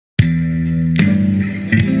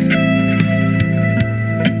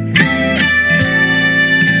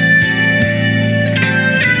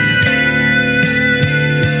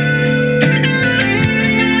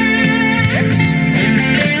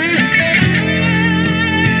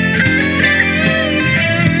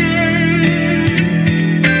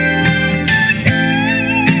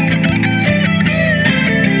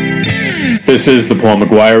This is the Paul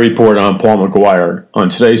McGuire Report. I'm Paul McGuire. On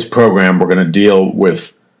today's program, we're going to deal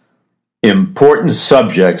with important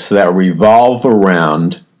subjects that revolve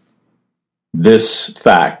around this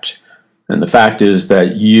fact. And the fact is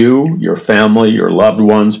that you, your family, your loved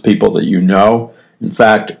ones, people that you know, in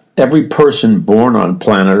fact, every person born on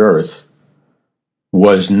planet Earth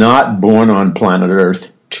was not born on planet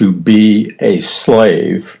Earth to be a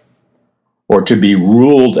slave or to be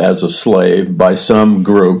ruled as a slave by some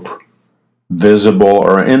group, visible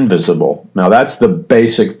or invisible. Now that's the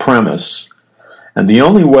basic premise. And the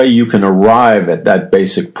only way you can arrive at that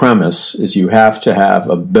basic premise is you have to have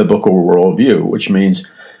a biblical worldview, which means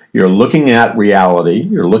you're looking at reality,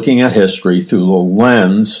 you're looking at history through the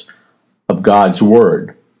lens of God's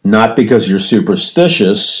Word. Not because you're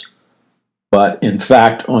superstitious, but in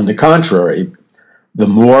fact, on the contrary, the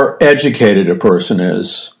more educated a person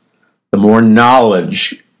is, the more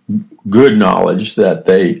knowledge, good knowledge that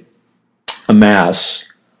they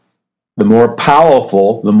amass, the more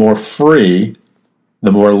powerful, the more free,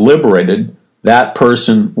 the more liberated that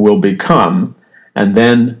person will become, and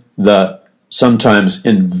then the sometimes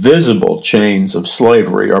invisible chains of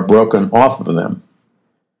slavery are broken off of them.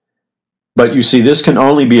 But you see, this can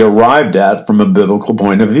only be arrived at from a biblical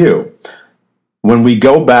point of view. When we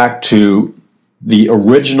go back to the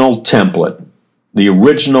original template, the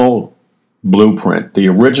original blueprint, the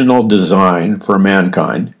original design for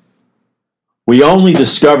mankind, we only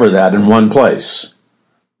discover that in one place,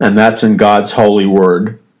 and that's in God's holy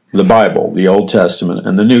word, the Bible, the Old Testament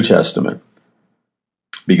and the New Testament,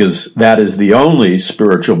 because that is the only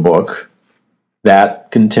spiritual book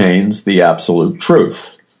that contains the absolute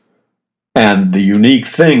truth. And the unique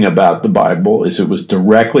thing about the Bible is it was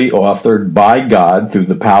directly authored by God through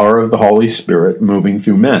the power of the Holy Spirit moving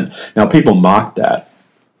through men. Now, people mock that.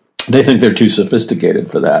 They think they're too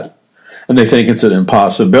sophisticated for that. And they think it's an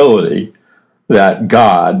impossibility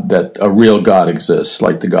that a real God exists,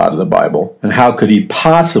 like the God of the Bible. And how could he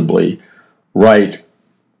possibly write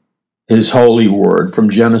his holy word from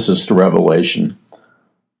Genesis to Revelation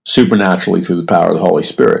supernaturally through the power of the Holy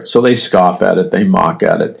Spirit? So they scoff at it, they mock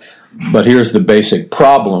at it. But here's the basic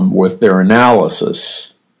problem with their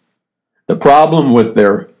analysis. The problem with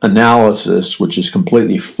their analysis, which is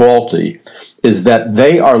completely faulty, is that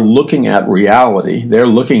they are looking at reality, they're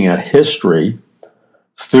looking at history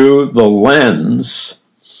through the lens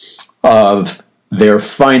of their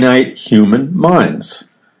finite human minds.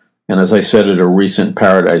 And as I said at a recent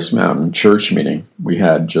Paradise Mountain church meeting we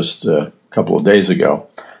had just a couple of days ago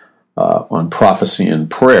on prophecy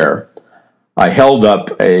and prayer, I held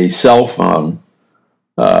up a cell phone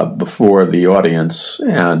before the audience,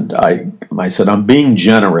 and I said, I'm being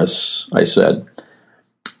generous, I said.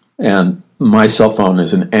 And my cell phone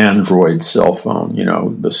is an Android cell phone,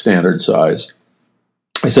 the standard size.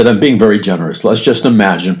 I said, I'm being very generous. Let's just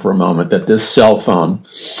imagine for a moment that this cell phone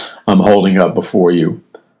I'm holding up before you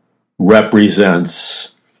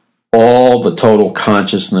represents all the total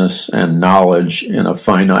consciousness and knowledge in a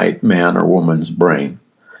finite man or woman's brain.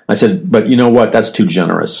 I said, but you know what? That's too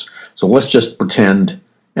generous. So let's just pretend,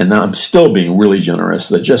 and I'm still being really generous,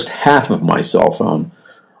 that just half of my cell phone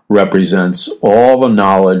represents all the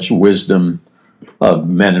knowledge, wisdom of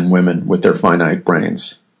men and women with their finite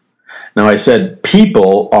brains. Now I said,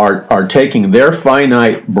 people are taking their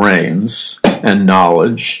finite brains and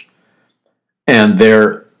knowledge, and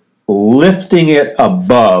they're lifting it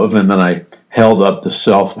above, and then I held up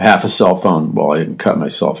half a cell phone. Well, I didn't cut my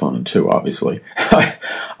cell phone in two, obviously.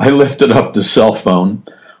 I lifted up the cell phone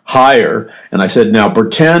higher, and I said, now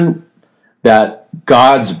pretend that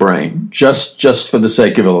God's brain, just for the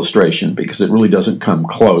sake of illustration, because it really doesn't come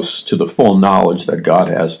close to the full knowledge that God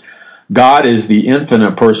has. God is the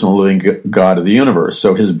infinite personal living God of the universe.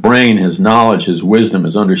 So his brain, his knowledge, his wisdom,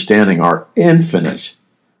 his understanding are infinite.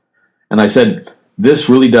 And I said, this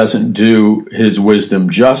really doesn't do his wisdom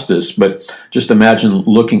justice, but just imagine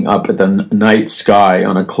looking up at the night sky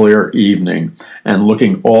on a clear evening and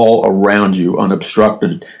looking all around you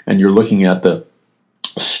unobstructed, and you're looking at the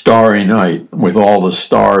starry night with all the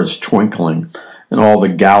stars twinkling and all the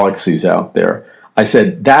galaxies out there. I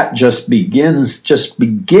said, that just begins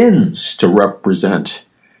to represent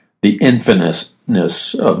the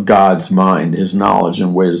infiniteness of God's mind, his knowledge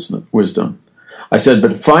and wisdom. I said,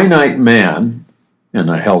 but finite man,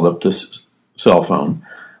 and I held up this cell phone,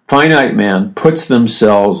 finite man puts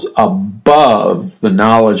themselves above the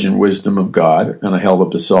knowledge and wisdom of God, and I held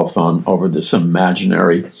up the cell phone over this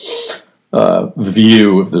imaginary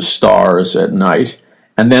view of the stars at night,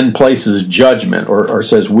 and then places judgment or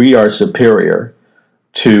says we are superior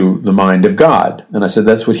to the mind of God. And I said,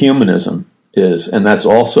 that's what humanism is, and that's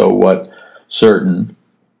also what certain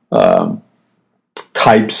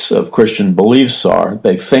types of Christian beliefs are.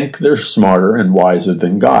 They think they're smarter and wiser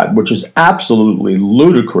than God, which is absolutely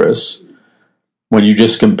ludicrous when you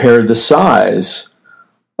just compare the size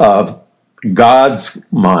of God's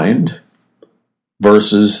mind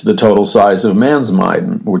versus the total size of man's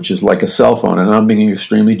mind, which is like a cell phone, and I'm being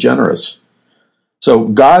extremely generous. So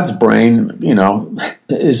God's brain,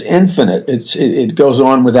 is infinite. It goes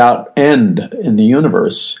on without end in the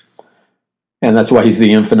universe. And that's why he's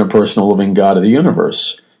the infinite personal living God of the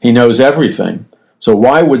universe. He knows everything. So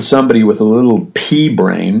why would somebody with a little pea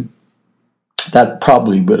brain, that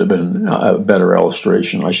probably would have been a better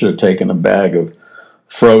illustration. I should have taken a bag of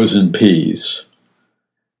frozen peas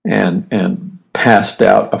and passed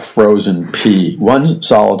out a frozen pea, one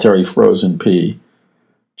solitary frozen pea,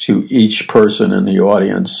 to each person in the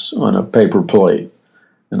audience on a paper plate.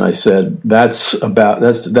 And I said, that's about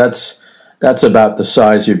the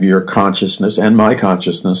size of your consciousness, and my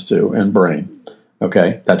consciousness too, and brain.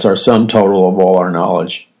 Okay? That's our sum total of all our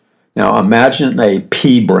knowledge. Now imagine a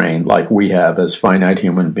pea brain like we have as finite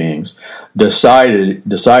human beings,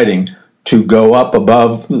 deciding to go up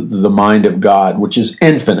above the mind of God, which is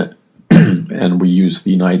infinite. And we use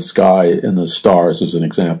the night sky and the stars as an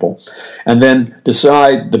example. And then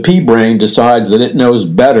the pea brain decides that it knows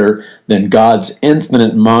better than God's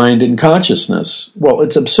infinite mind and consciousness. Well,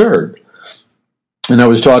 it's absurd. And I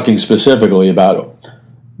was talking specifically about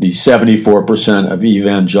the 74% of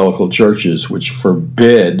evangelical churches which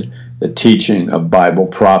forbid the teaching of Bible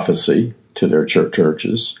prophecy to their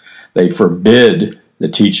churches. They forbid the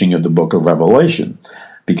teaching of the book of Revelation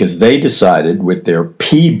because they decided with their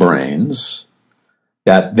pea brains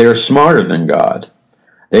that they're smarter than God.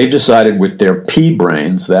 They've decided with their pea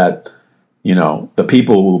brains that, the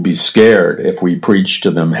people will be scared if we preach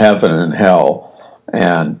to them heaven and hell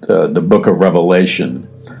and the book of Revelation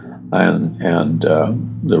and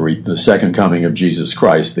the second coming of Jesus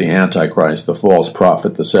Christ, the Antichrist, the false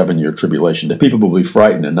prophet, the 7-year tribulation. The people will be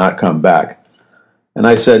frightened and not come back. And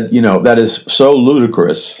I said, that is so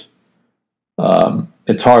ludicrous.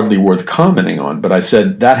 It's hardly worth commenting on. But I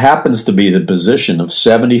said that happens to be the position of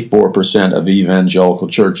 74% of evangelical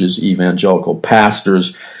churches, evangelical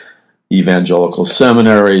pastors, evangelical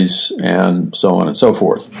seminaries, and so on and so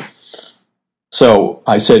forth. So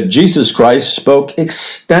I said Jesus Christ spoke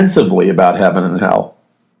extensively about heaven and hell.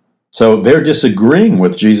 So they're disagreeing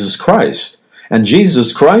with Jesus Christ. And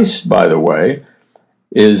Jesus Christ, by the way,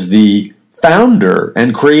 is the founder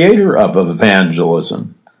and creator of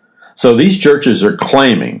evangelism. So these churches are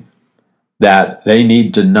claiming that they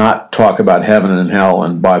need to not talk about heaven and hell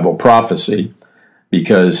and Bible prophecy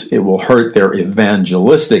because it will hurt their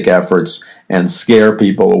evangelistic efforts and scare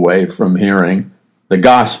people away from hearing the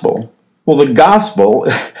gospel. Well, the gospel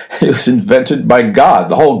was invented by God.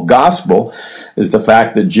 The whole gospel is the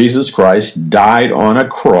fact that Jesus Christ died on a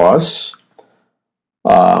cross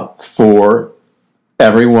for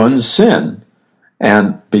everyone's sin.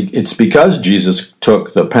 And it's because Jesus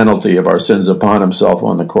took the penalty of our sins upon himself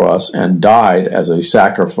on the cross and died as a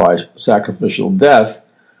sacrificial death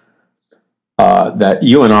that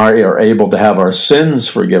you and I are able to have our sins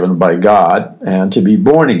forgiven by God and to be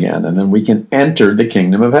born again. And then we can enter the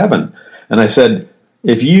kingdom of heaven. And I said,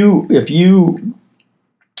 if you're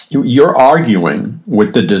arguing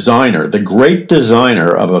with the designer, the great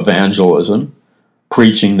designer of evangelism,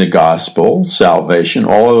 preaching the gospel, salvation,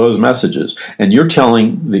 all of those messages, and you're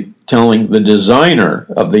telling the designer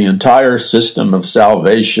of the entire system of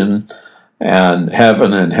salvation and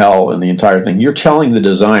heaven and hell and the entire thing, you're telling the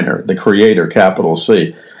designer, the creator, capital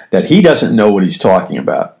C, that he doesn't know what he's talking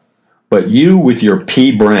about. But you, with your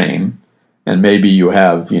pea brain, and maybe you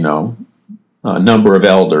have, a number of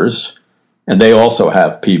elders, and they also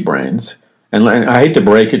have pea brains. And I hate to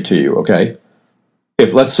break it to you, okay?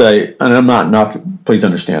 If, let's say, and I'm not knocking, please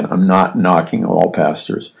understand, I'm not knocking all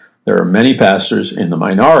pastors. There are many pastors in the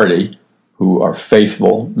minority who are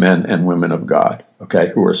faithful men and women of God,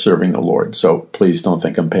 okay, who are serving the Lord. So please don't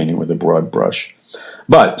think I'm painting with a broad brush.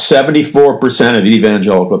 But 74% of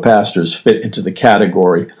evangelical pastors fit into the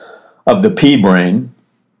category of the pea brain,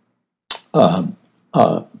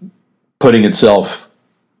 putting itself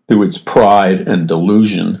through its pride and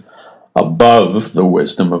delusion above the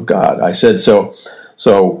wisdom of God. I said,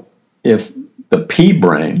 so if the pea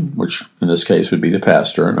brain, which in this case would be the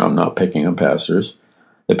pastor, and I'm not picking on pastors,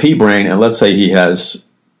 the pea brain, and let's say he has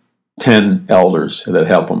 10 elders that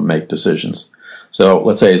help him make decisions. So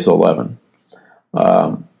let's say it's 11.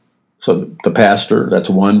 So the pastor, that's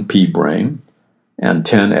one pea brain, and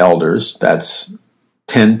 10 elders, that's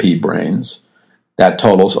 10 pea brains. That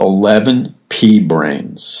totals 11 pea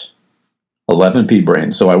brains. 11 pea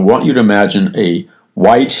brains. So I want you to imagine a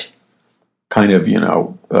white kind of,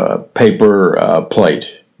 paper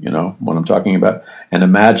plate, you know what I'm talking about? And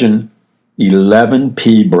imagine 11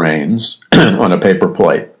 pea brains on a paper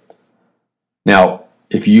plate. Now,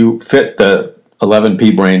 if you fit the 11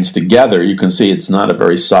 pea brains together, you can see it's not a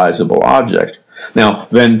very sizable object. Now,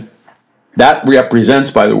 then that represents,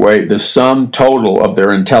 by the way, the sum total of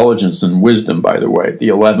their intelligence and wisdom, by the way, the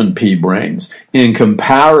 11 pea brains, in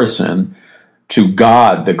comparison to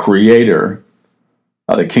God, the Creator,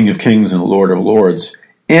 the King of Kings and Lord of Lords,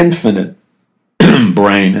 infinite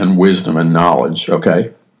brain and wisdom and knowledge,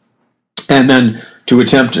 okay? And then to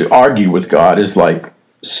attempt to argue with God is like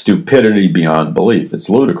stupidity beyond belief. It's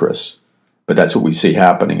ludicrous. But that's what we see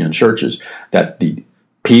happening in churches, that the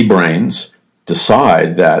pea brains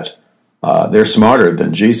decide that they're smarter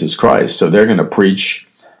than Jesus Christ, so they're going to preach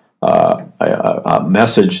a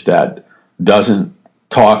message that doesn't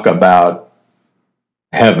talk about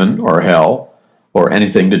heaven or hell or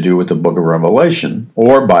anything to do with the book of Revelation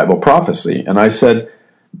or Bible prophecy. And I said,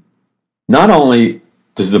 not only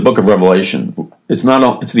does the book of Revelation, it's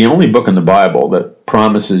the only book in the Bible that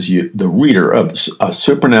promises you, the reader, a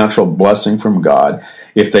supernatural blessing from God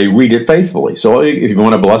if they read it faithfully. So if you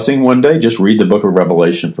want a blessing one day, just read the book of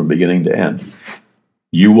Revelation from beginning to end.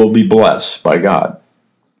 You will be blessed by God.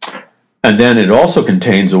 And then it also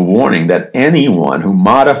contains a warning that anyone who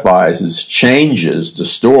modifies, changes,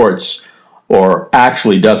 distorts, or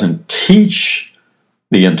actually doesn't teach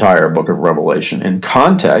the entire book of Revelation in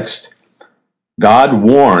context, God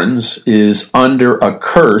warns, is under a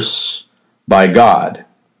curse by God.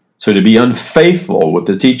 So to be unfaithful with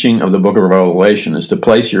the teaching of the book of Revelation is to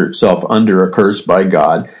place yourself under a curse by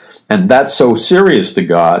God. And that's so serious to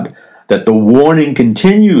God that the warning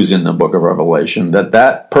continues in the book of Revelation that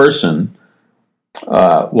that person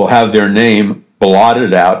will have their name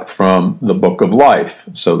blotted out from the book of life,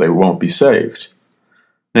 so they won't be saved.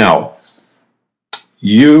 Now,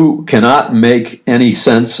 you cannot make any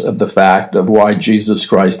sense of the fact of why Jesus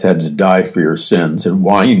Christ had to die for your sins and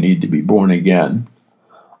why you need to be born again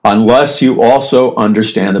unless you also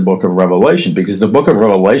understand the book of Revelation, because the book of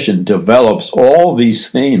Revelation develops all these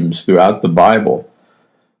themes throughout the Bible,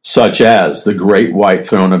 such as the great white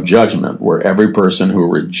throne of judgment, where every person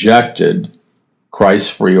who rejected Christ's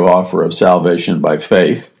free offer of salvation by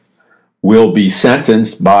faith will be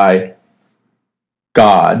sentenced by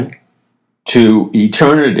God to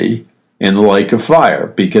eternity in the lake of fire,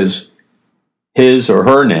 because his or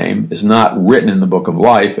her name is not written in the book of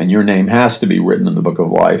life, and your name has to be written in the book of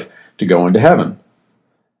life to go into heaven.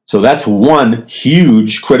 So that's one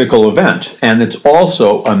huge critical event, and it's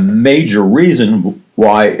also a major reason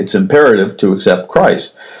why it's imperative to accept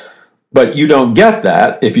Christ. But you don't get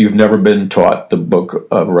that if you've never been taught the book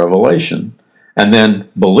of Revelation. And then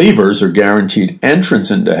believers are guaranteed entrance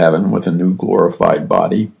into heaven with a new glorified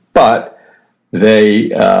body, but they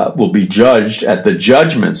will be judged at the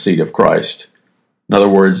judgment seat of Christ. In other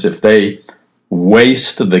words, if they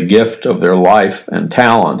waste the gift of their life and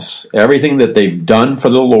talents, everything that they've done for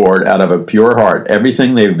the Lord out of a pure heart,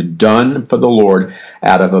 everything they've done for the Lord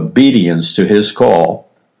out of obedience to his call,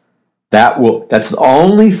 that's the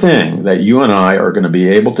only thing that you and I are going to be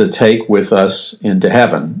able to take with us into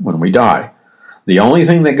heaven when we die. The only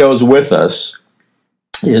thing that goes with us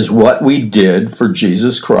is what we did for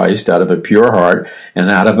Jesus Christ out of a pure heart and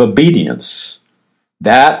out of obedience.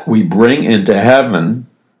 That we bring into heaven.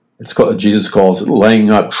 Jesus calls it laying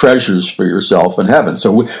up treasures for yourself in heaven.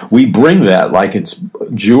 So we bring that like it's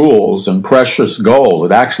jewels and precious gold.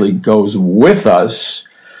 It actually goes with us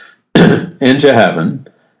into heaven,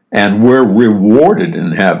 and we're rewarded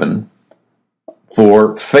in heaven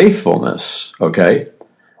for faithfulness, okay?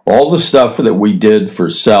 All the stuff that we did for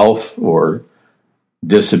self or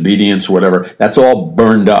disobedience or whatever, that's all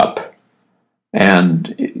burned up.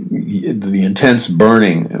 And the intense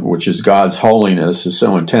burning, which is God's holiness, is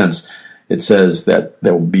so intense, it says that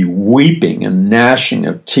there will be weeping and gnashing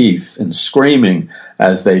of teeth and screaming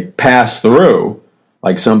as they pass through,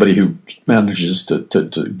 like somebody who manages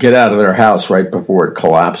to get out of their house right before it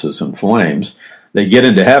collapses in flames. They get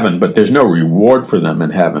into heaven, but there's no reward for them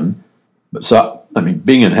in heaven. So,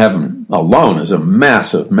 being in heaven alone is a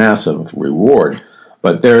massive, massive reward.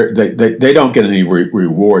 But they don't get any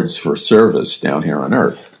rewards for service down here on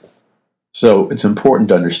earth. So it's important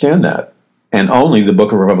to understand that. And only the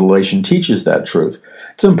book of Revelation teaches that truth.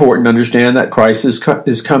 It's important to understand that Christ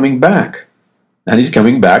is coming back. And he's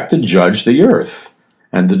coming back to judge the earth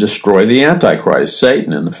and to destroy the Antichrist,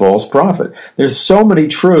 Satan, and the false prophet. There's so many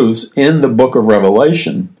truths in the book of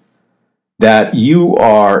Revelation that you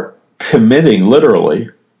are committing, literally,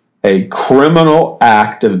 a criminal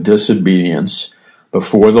act of disobedience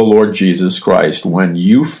before the Lord Jesus Christ when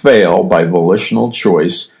you fail by volitional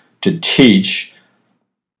choice to teach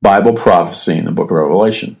Bible prophecy in the book of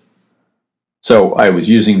Revelation. So I was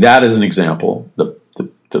using that as an example,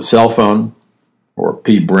 the cell phone or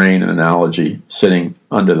pea-brain analogy sitting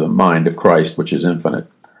under the mind of Christ, which is infinite.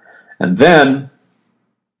 And then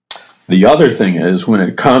the other thing is, when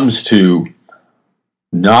it comes to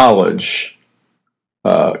knowledge,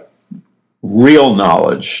 real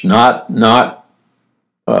knowledge, not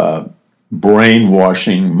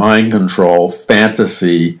brainwashing, mind control,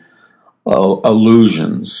 fantasy,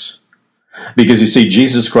 illusions. Because you see,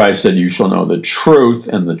 Jesus Christ said, "You shall know the truth,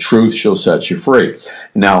 and the truth shall set you free."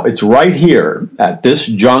 Now, it's right here at this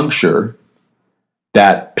juncture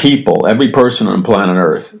that people, every person on planet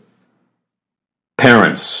Earth,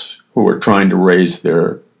 parents who are trying to raise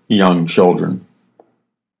their young children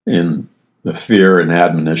in the fear and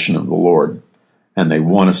admonition of the Lord, and they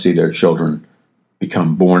want to see their children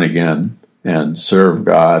become born again and serve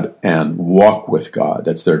God and walk with God.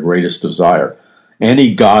 That's their greatest desire.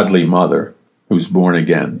 Any godly mother who's born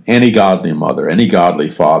again, any godly mother, any godly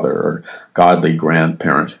father or godly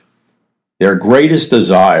grandparent, their greatest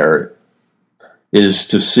desire is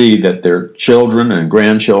to see that their children and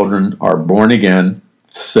grandchildren are born again,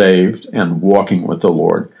 saved, and walking with the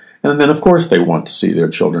Lord. And then, of course, they want to see their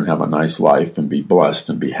children have a nice life and be blessed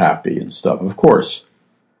and be happy and stuff, of course.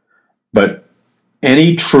 But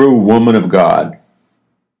any true woman of God,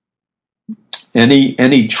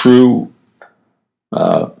 any true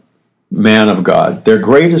man of God, their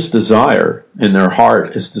greatest desire in their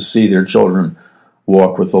heart is to see their children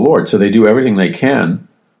walk with the Lord. So they do everything they can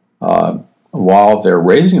while they're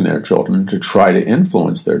raising their children to try to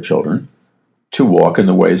influence their children to walk in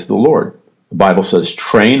the ways of the Lord. The Bible says,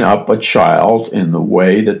 train up a child in the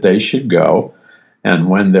way that they should go, and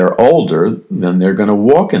when they're older, then they're going to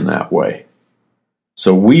walk in that way.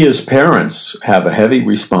 So we as parents have a heavy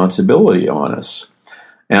responsibility on us.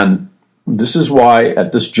 And this is why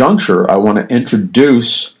at this juncture I want to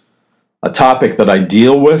introduce a topic that I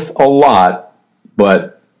deal with a lot,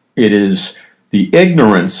 but it is the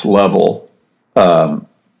ignorance level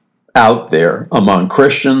out there among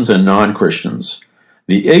Christians and non-Christians.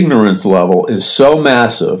 The ignorance level is so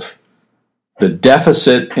massive, the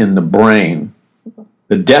deficit in the brain,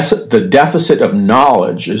 the deficit of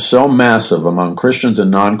knowledge is so massive among Christians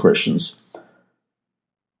and non-Christians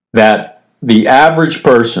that the average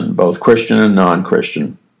person, both Christian and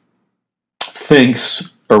non-Christian,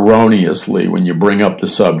 thinks erroneously when you bring up the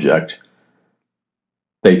subject.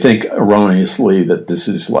 They think erroneously that this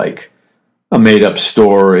is like a made-up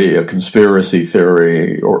story, a conspiracy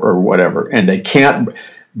theory, or whatever. And they can't,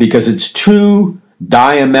 because it's too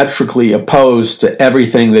diametrically opposed to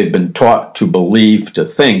everything they've been taught to believe, to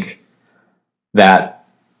think, that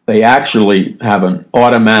they actually have an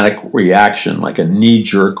automatic reaction, like a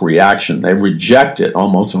knee-jerk reaction. They reject it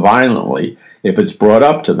almost violently if it's brought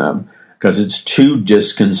up to them, because it's too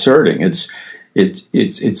disconcerting. It's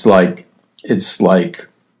like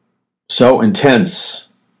so intense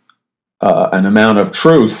an amount of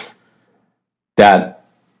truth that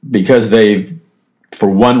because they've,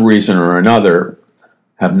 for one reason or another,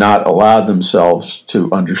 have not allowed themselves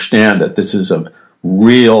to understand that this is a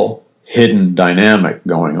real hidden dynamic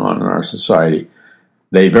going on in our society,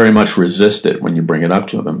 they very much resist it when you bring it up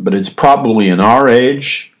to them. But it's probably in our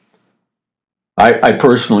age, I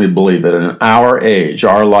personally believe that in our age,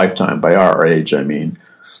 our lifetime, by our age I mean,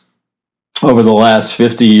 over the last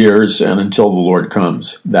 50 years and until the Lord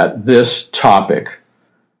comes, that this topic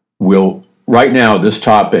will, right now this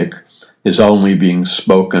topic is only being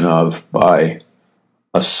spoken of by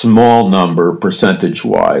a small number,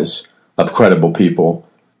 percentage-wise, of credible people,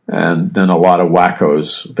 and then a lot of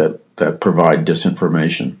wackos that provide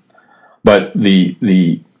disinformation. But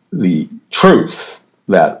the truth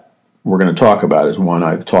that we're going to talk about is one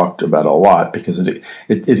I've talked about a lot, because it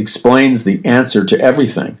explains the answer to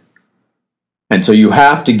everything. And so you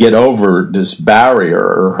have to get over this barrier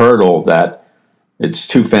or hurdle that it's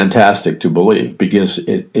too fantastic to believe, because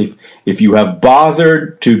if you have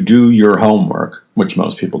bothered to do your homework, which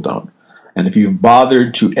most people don't, and if you've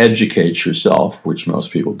bothered to educate yourself, which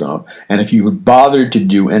most people don't, and if you've bothered to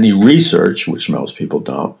do any research, which most people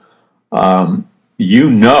don't, you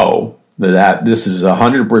know that this is a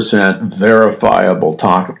 100% verifiable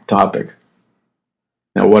topic.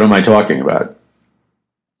 Now, what am I talking about?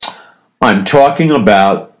 I'm talking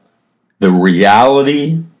about the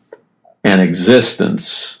reality and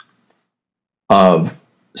existence of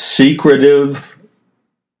secretive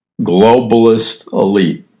globalist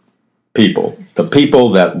elite people, the people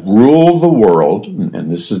that rule the world,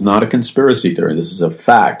 and this is not a conspiracy theory, this is a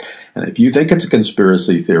fact. And if you think it's a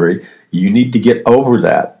conspiracy theory, you need to get over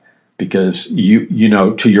that, because you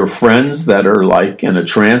know, to your friends that are like in a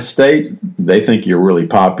trance state, they think you're really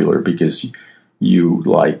popular because you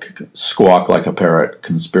like squawk like a parrot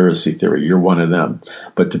conspiracy theory. You're one of them.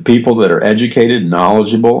 But to people that are educated,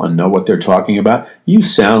 knowledgeable, and know what they're talking about, you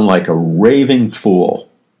sound like a raving fool,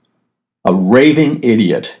 a raving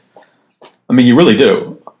idiot. I mean, you really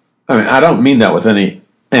do. I mean, I don't mean that with any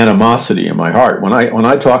animosity in my heart. When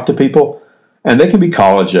I talk to people, and they can be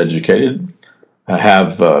college educated,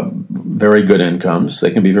 have very good incomes,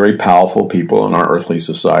 they can be very powerful people in our earthly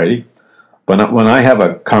society. But when I have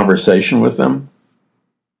a conversation with them,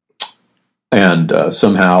 and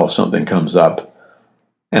somehow something comes up,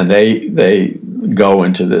 and they go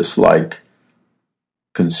into this like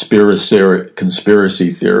conspiracy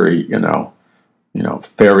theory, you know,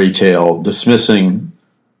 fairy tale, dismissing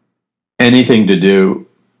anything to do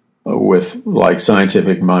with like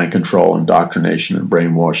scientific mind control, indoctrination, and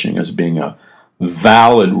brainwashing as being a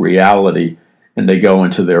valid reality, and they go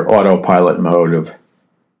into their autopilot mode of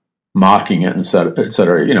mocking it, et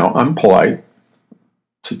cetera. You know, I'm polite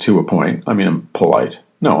to a point. I mean, I'm polite.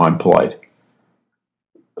 No, I'm polite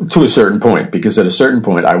to a certain point, because at a certain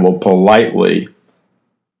point I will politely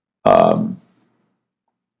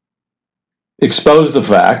expose the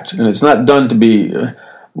fact, and it's not done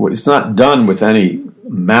with any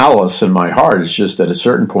malice in my heart. It's just at a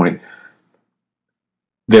certain point,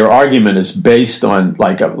 their argument is based on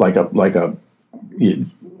like a.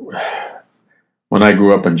 When I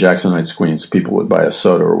grew up in Jackson Heights, Queens, people would buy a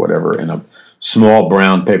soda or whatever in a small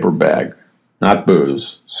brown paper bag, not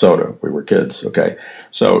booze, soda. We were kids, okay?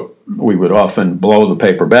 So we would often blow the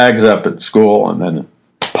paper bags up at school and then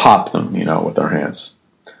pop them, you know, with our hands.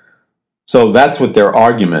 So that's what their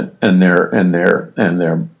argument and their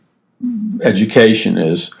education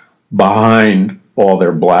is behind all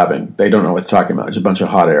their blabbing. They don't know what they're talking about. It's a bunch of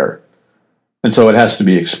hot air. And so it has to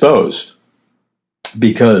be exposed,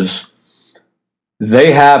 because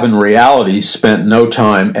they have, in reality, spent no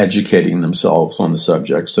time educating themselves on the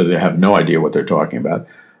subject, so they have no idea what they're talking about.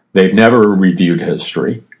 They've never reviewed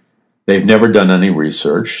history. They've never done any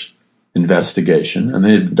research, investigation, and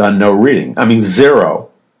they've done no reading. I mean, zero.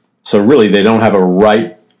 So really, they don't have a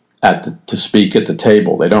right to speak at the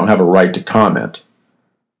table. They don't have a right to comment.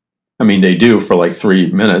 I mean, they do for like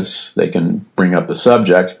 3 minutes. They can bring up the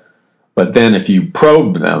subject. But then if you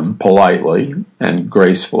probe them politely and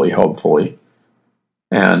gracefully, hopefully,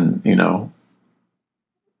 and, you know,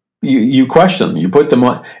 you question them. You put them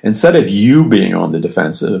on, instead of you being on the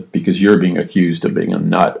defensive because you're being accused of being a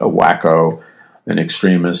nut, a wacko, an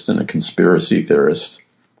extremist, and a conspiracy theorist.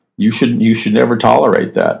 You should never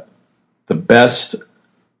tolerate that. The best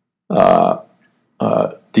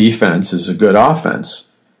defense is a good offense.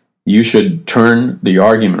 You should turn the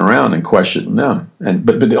argument around and question them.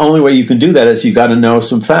 But the only way you can do that is you got to know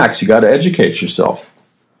some facts. You got to educate yourself.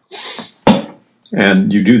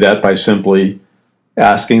 And you do that by simply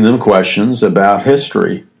asking them questions about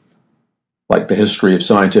history, like the history of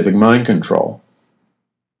scientific mind control.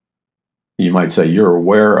 You might say you're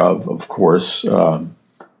aware of course, of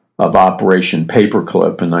Operation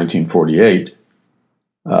Paperclip in 1948,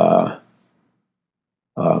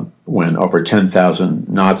 when over 10,000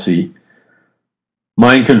 Nazi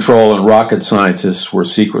mind control and rocket scientists were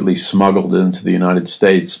secretly smuggled into the United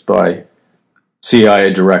States by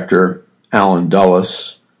CIA Director Allen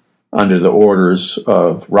Dulles under the orders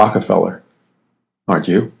of Rockefeller. Aren't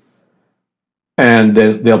you? And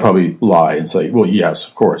they'll probably lie and say, well, yes,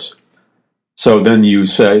 of course. So then you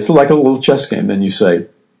say, it's like a little chess game. Then you say,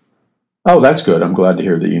 oh, that's good. I'm glad to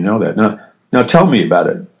hear that you know that. Now tell me about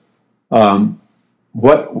it.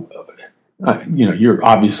 You're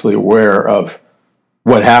obviously aware of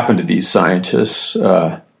what happened to these scientists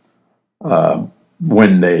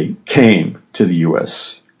when they came to the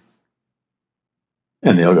U.S.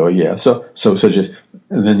 And they'll go, yeah. So just,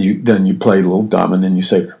 and then you play a little dumb, and then you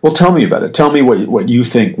say, well, tell me about it. Tell me what you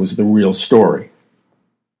think was the real story.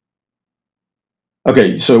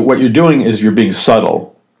 Okay, so what you're doing is you're being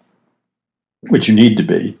subtle, which you need to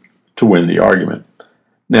be to win the argument.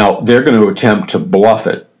 Now, they're going to attempt to bluff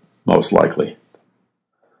it, most likely.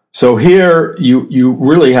 So here, you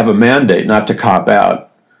really have a mandate not to cop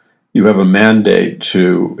out. You have a mandate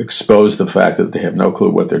to expose the fact that they have no clue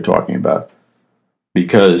what they're talking about.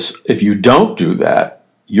 Because if you don't do that,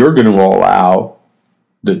 you're going to allow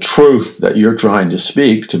the truth that you're trying to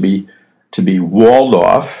speak to be walled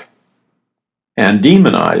off and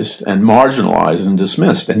demonized and marginalized and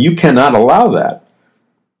dismissed. And you cannot allow that.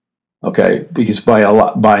 Okay, because by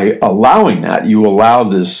allowing that, you allow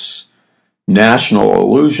this national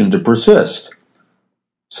illusion to persist.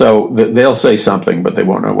 So they'll say something, but they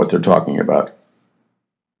won't know what they're talking about.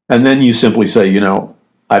 And then you simply say,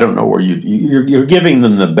 I don't know where you're giving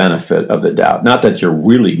them the benefit of the doubt. Not that you're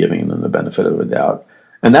really giving them the benefit of the doubt.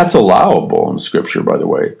 And that's allowable in Scripture, by the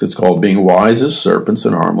way. It's called being wise as serpents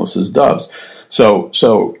and harmless as doves. So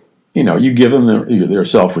you give them their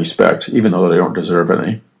self-respect, even though they don't deserve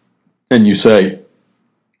any. And you say,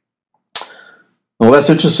 well, that's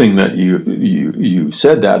interesting that you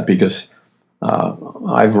said that, because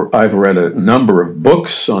I've read a number of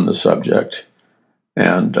books on the subject,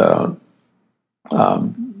 and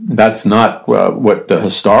that's not what the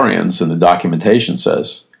historians and the documentation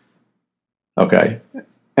says. Okay,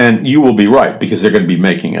 and you will be right, because they're going to be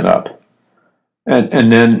making it up,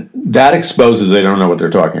 and then that exposes they don't know what they're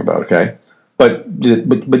talking about. Okay. But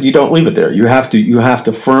you don't leave it there. You have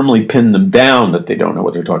to firmly pin them down that they don't know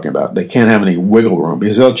what they're talking about. They can't have any wiggle room,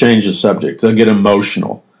 because they'll change the subject. They'll get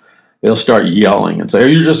emotional. They'll start yelling and say, "Oh,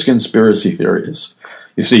 you're just a conspiracy theorist."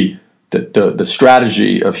 You see, the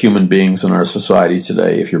strategy of human beings in our society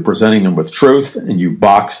today, if you're presenting them with truth and you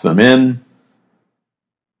box them in,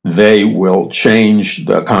 they will change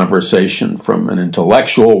the conversation from an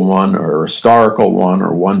intellectual one or a historical one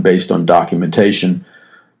or one based on documentation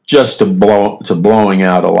just to blowing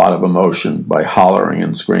out a lot of emotion by hollering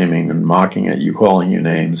and screaming and mocking at you, calling you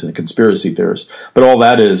names, and conspiracy theorists. But all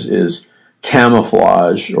that is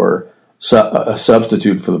camouflage, or a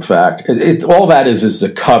substitute for the fact. All that is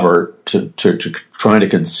a cover to trying to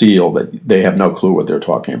conceal that they have no clue what they're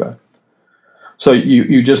talking about. So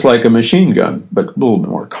you just like a machine gun, but a little bit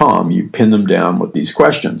more calm, you pin them down with these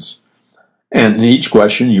questions. And in each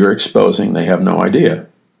question, you're exposing they have no idea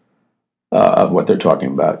of what they're talking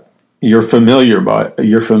about. You're familiar,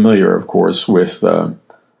 of course, with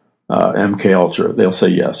MK Ultra. They'll say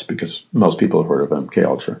yes, because most people have heard of MK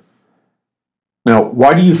Ultra. Now,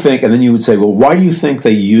 why do you think? And then you would say, well, why do you think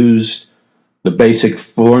they used the basic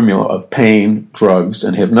formula of pain, drugs,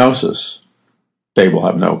 and hypnosis? They will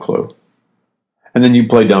have no clue. And then you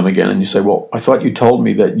play dumb again, and you say, well, I thought you told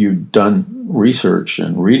me that you'd done research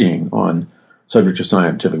and reading on subject of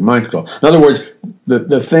scientific mind control. In other words,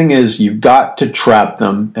 the thing is, you've got to trap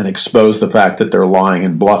them and expose the fact that they're lying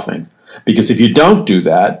and bluffing. Because if you don't do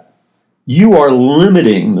that, you are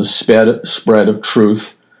limiting the spread of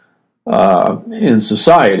truth in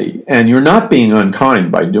society. And you're not being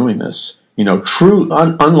unkind by doing this.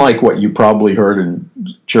 Unlike what you probably heard in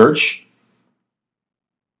church,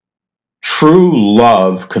 true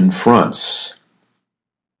love confronts.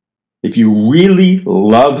 If you really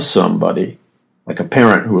love somebody, like a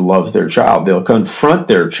parent who loves their child, they'll confront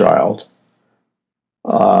their child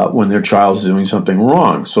when their child's doing something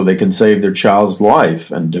wrong, so they can save their child's life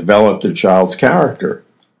and develop their child's character.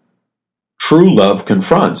 True love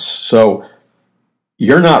confronts. So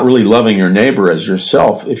you're not really loving your neighbor as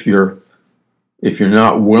yourself if you're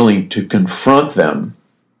not willing to confront them,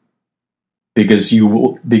 because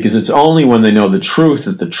it's only when they know the truth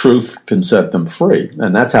that the truth can set them free.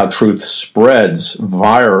 And that's how truth spreads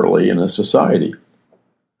virally in a society.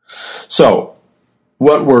 So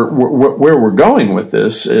where we're going with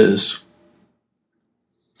this is,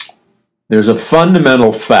 there's a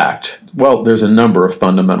fundamental fact. Well, there's a number of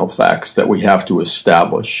fundamental facts that we have to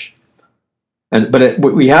establish. But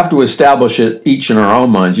we have to establish it each in our own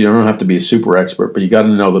minds. You don't have to be a super expert, but you got to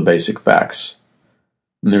know the basic facts.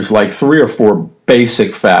 And there's like 3 or 4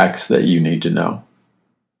 basic facts that you need to know.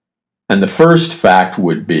 And the first fact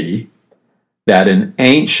would be that in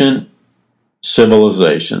ancient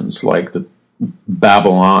civilizations, like the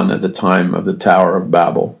Babylon at the time of the Tower of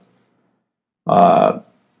Babel, the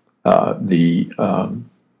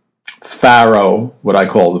Pharaoh, what I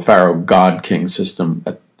call the Pharaoh God-King system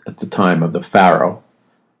at the time of the Pharaoh,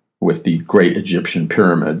 with the great Egyptian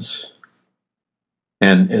pyramids,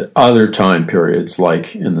 and at other time periods,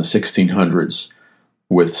 like in the 1600s,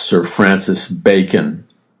 with Sir Francis Bacon,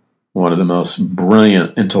 one of the most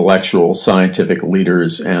brilliant intellectual scientific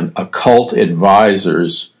leaders and occult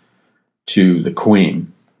advisors to the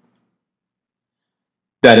Queen.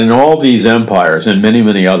 That in all these empires, and many,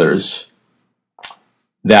 many others,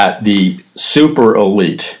 that the super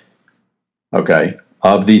elite,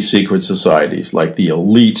 of these secret societies, like the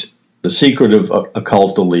elite, the secretive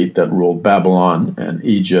occult elite that ruled Babylon and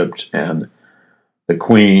Egypt and the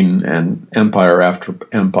Queen and empire after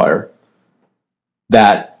empire,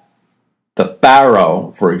 that the Pharaoh,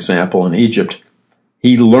 for example, in Egypt,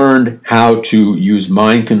 he learned how to use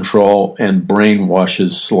mind control and brainwash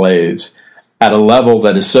his slaves at a level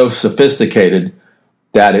that is so sophisticated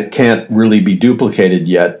that it can't really be duplicated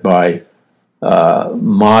yet by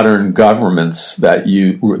modern governments that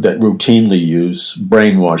routinely use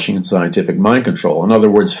brainwashing and scientific mind control. In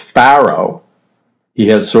other words, Pharaoh, he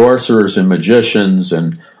had sorcerers and magicians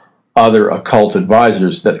and other occult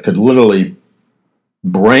advisors that could literally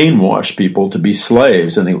brainwash people to be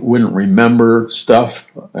slaves, and they wouldn't remember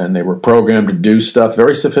stuff, and they were programmed to do stuff,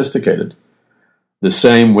 very sophisticated. The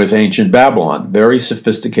same with ancient Babylon, very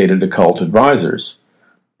sophisticated occult advisors.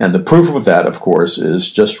 And the proof of that, of course, is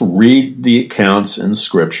just read the accounts in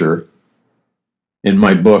Scripture. In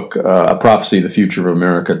my book, A Prophecy of the Future of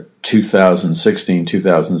America,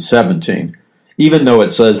 2016-2017, even though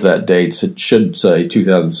it says that dates, it should say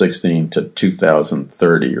 2016 to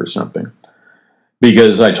 2030 or something.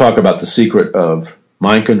 Because I talk about the secret of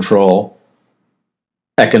mind control,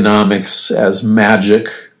 economics as magic,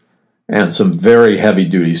 and some very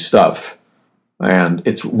heavy-duty stuff. And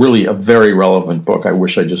it's really a very relevant book. I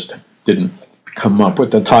wish I just didn't come up with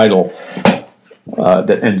the title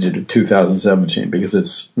that ended in 2017, because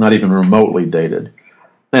it's not even remotely dated.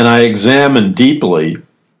 And I examine deeply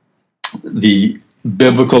the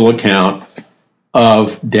biblical account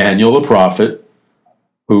of Daniel the prophet,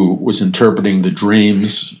 who was interpreting the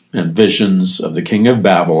dreams and visions of the king of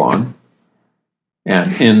Babylon.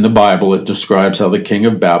 And in the Bible, it describes how the king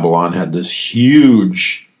of Babylon had this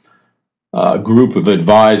huge group of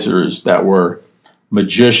advisors that were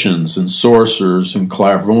magicians and sorcerers and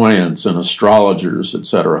clairvoyants and astrologers,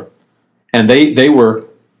 etc. And they were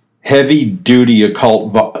heavy-duty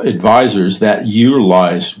occult advisors that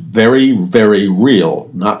utilized very, very real,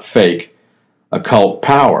 not fake, occult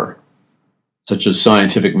power, such as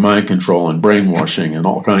scientific mind control and brainwashing and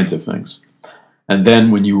all kinds of things. And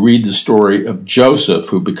then when you read the story of Joseph,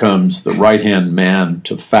 who becomes the right-hand man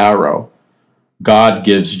to Pharaoh, God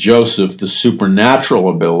gives Joseph the supernatural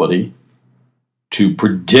ability to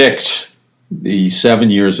predict the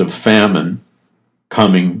 7 years of famine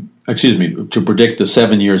coming, to predict the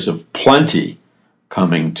 7 years of plenty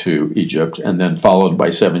coming to Egypt, and then followed by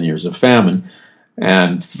 7 years of famine.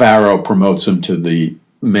 And Pharaoh promotes him to the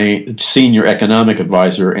senior economic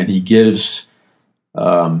advisor, and he gives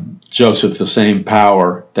Joseph the same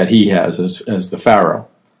power that he has as the Pharaoh.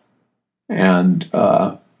 And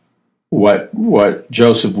what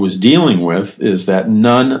Joseph was dealing with is that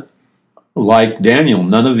none, like Daniel,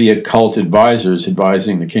 none of the occult advisors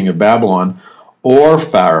advising the king of Babylon or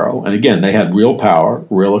Pharaoh, and again, they had real power,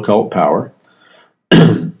 real occult power,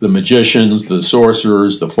 the magicians, the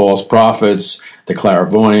sorcerers, the false prophets, the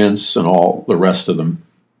clairvoyants, and all the rest of them,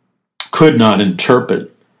 could not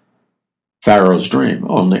interpret Pharaoh's dream.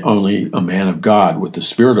 Only a man of God with the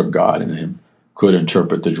Spirit of God in him could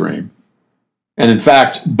interpret the dream. And in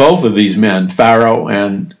fact, both of these men, Pharaoh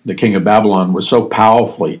and the king of Babylon, were so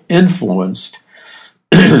powerfully influenced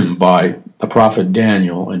by the prophet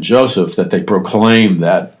Daniel and Joseph that they proclaimed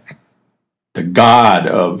that the God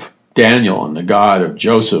of Daniel and the God of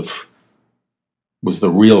Joseph was the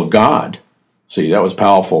real God. See, that was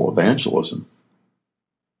powerful evangelism.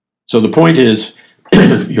 So the point is,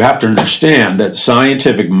 you have to understand that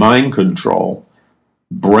scientific mind control,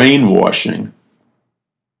 brainwashing,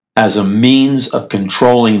 as a means of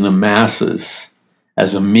controlling the masses,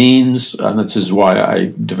 as a means, and this is why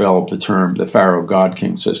I developed the term, the Pharaoh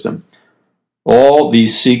God-King system. All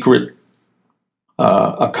these secret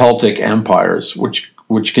occultic empires,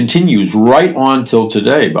 which continues right on till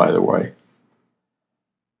today, by the way,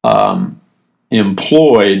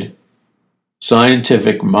 employed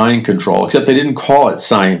scientific mind control, except they didn't call it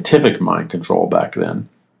scientific mind control back then.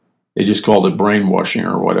 They just called it brainwashing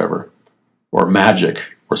or whatever, or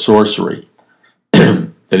magic or sorcery.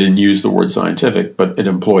 They didn't use the word scientific, but it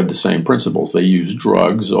employed the same principles. They used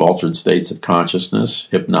drugs, altered states of consciousness,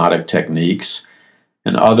 hypnotic techniques,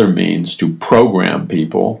 and other means to program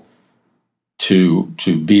people to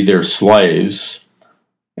be their slaves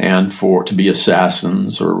and to be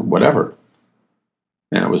assassins or whatever.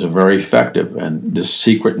 And it was very effective. And this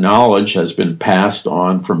secret knowledge has been passed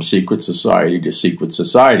on from secret society to secret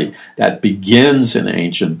society. That begins in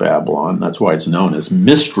ancient Babylon. That's why it's known as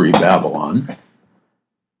Mystery Babylon.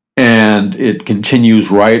 And it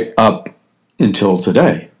continues right up until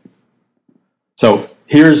today. So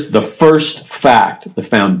here's the first fact, the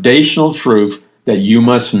foundational truth that you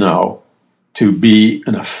must know to be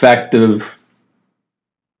effective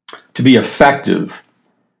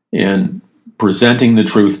in presenting the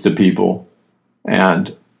truth to people,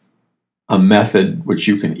 and a method which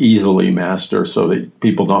you can easily master so that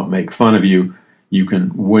people don't make fun of you. You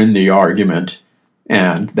can win the argument,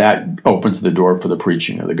 and that opens the door for the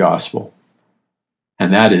preaching of the gospel.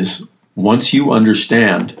 And that is, once you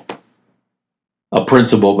understand a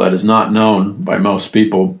principle that is not known by most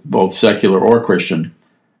people, both secular or Christian,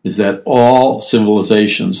 is that all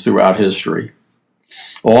civilizations throughout history,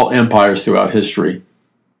 all empires throughout history,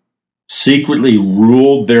 secretly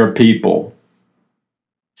ruled their people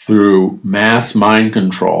through mass mind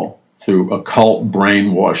control, through occult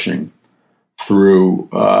brainwashing, through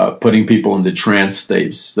putting people into trance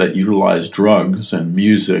states that utilize drugs and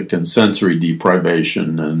music and sensory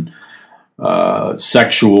deprivation and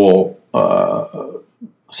sexually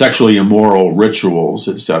immoral rituals,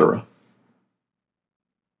 etc.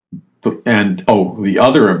 And the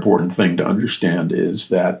other important thing to understand is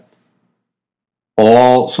that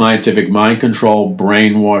all scientific mind control,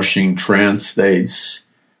 brainwashing, trance states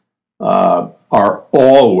are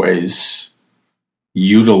always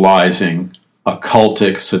utilizing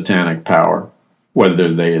occultic satanic power,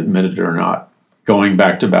 whether they admit it or not, going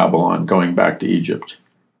back to Babylon, going back to Egypt.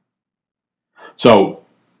 So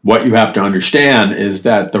what you have to understand is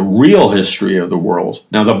that the real history of the world,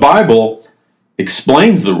 now the Bible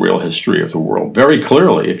explains the real history of the world very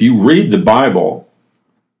clearly. If you read the Bible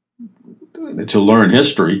to learn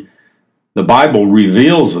history, the Bible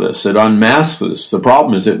reveals this, it unmasks this. The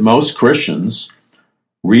problem is that most Christians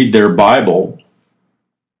read their Bible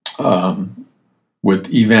with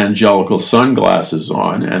evangelical sunglasses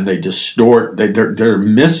on, and they distort, they're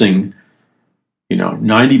missing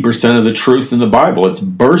 90% of the truth in the Bible. It's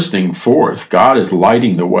bursting forth. God is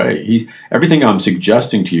lighting the way. Everything I'm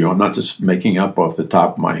suggesting to you, I'm not just making up off the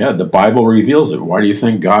top of my head. The Bible reveals it. Why do you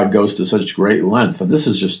think God goes to such great length? And this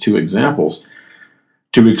is just two examples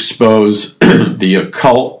to expose the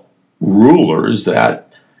occult rulers that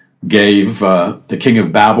gave the king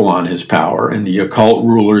of Babylon his power, and the occult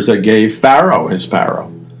rulers that gave Pharaoh his power.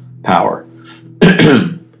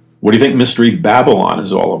 What do you think Mystery Babylon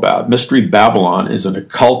is all about? Mystery Babylon is an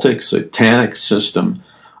occultic, satanic system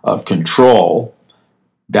of control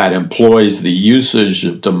that employs the usage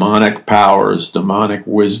of demonic powers, demonic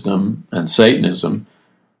wisdom, and Satanism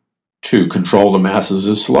to control the masses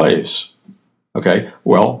as slaves. Okay,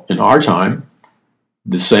 well, in our time,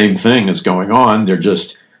 the same thing is going on. They're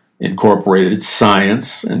just incorporated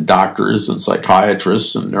science and doctors and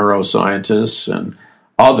psychiatrists and neuroscientists and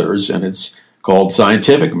others, and it's called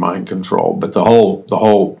scientific mind control. But the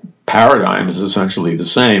whole paradigm is essentially the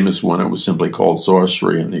same as when it was simply called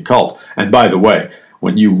sorcery and the occult. And by the way,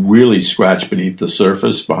 when you really scratch beneath the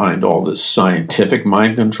surface behind all this scientific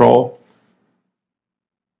mind control,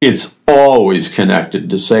 it's always connected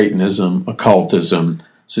to Satanism, occultism,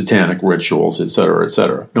 satanic rituals,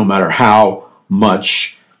 etc., no matter how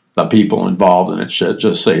much the people involved in it should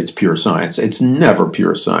just say it's pure science. It's never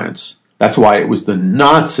pure science. That's why it was the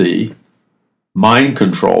Nazi mind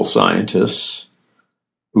control scientists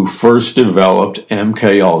who first developed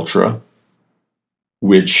MK-Ultra,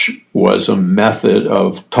 which was a method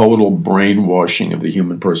of total brainwashing of the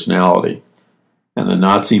human personality. And the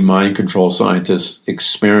Nazi mind control scientists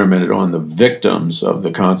experimented on the victims of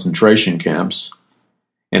the concentration camps.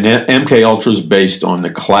 And MK-Ultra is based on the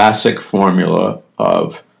classic formula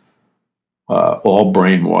of all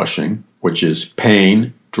brainwashing, which is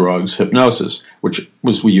pain, drugs, hypnosis, which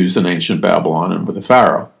was used in ancient Babylon and with the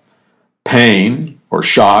Pharaoh. Pain, or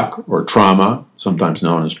shock, or trauma, sometimes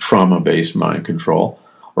known as trauma-based mind control,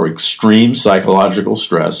 or extreme psychological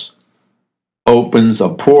stress, opens a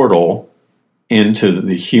portal into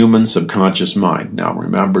the human subconscious mind. Now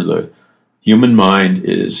remember, the human mind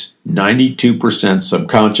is 92%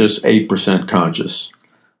 subconscious, 8% conscious.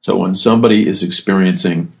 So when somebody is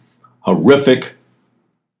experiencing horrific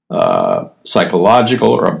psychological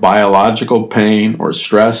or biological pain or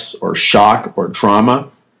stress or shock or trauma,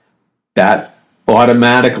 that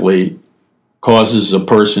automatically causes a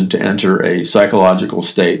person to enter a psychological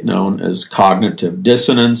state known as cognitive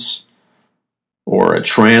dissonance, or a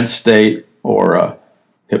trance state, or a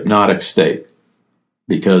hypnotic state,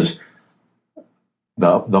 because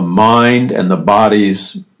the mind and the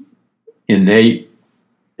body's innate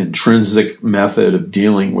intrinsic method of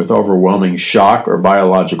dealing with overwhelming shock or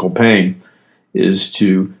biological pain is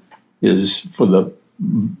for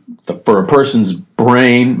a person's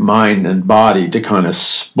brain, mind, and body to kind of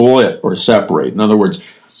split or separate. In other words,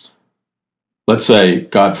 let's say,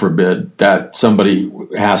 God forbid, that somebody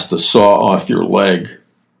has to saw off your leg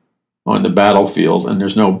on the battlefield, and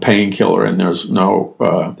there's no painkiller, and there's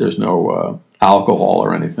no alcohol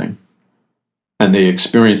or anything, and they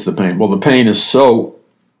experience the pain. Well, the pain is so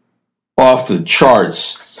off the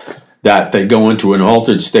charts that they go into an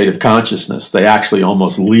altered state of consciousness. They actually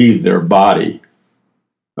almost leave their body,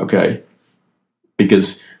 okay?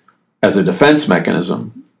 Because as a defense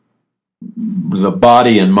mechanism, the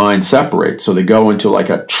body and mind separate. So they go into like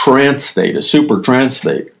a trance state, a super trance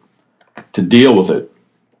state, to deal with it.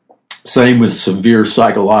 Same with severe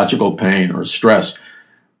psychological pain or stress.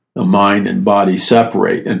 The mind and body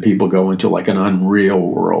separate, and people go into like an unreal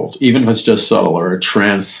world, even if it's just subtle, or a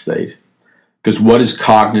trance state. Because what is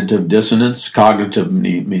cognitive dissonance? Cognitive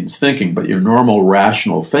means thinking, but your normal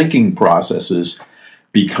rational thinking processes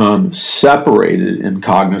become separated in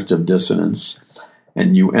cognitive dissonance,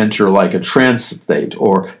 and you enter like a trance state,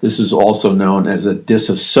 or this is also known as a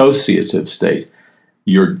disassociative state.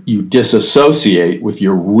 You disassociate with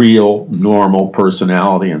your real normal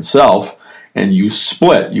personality and self, and you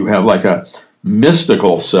split. You have like a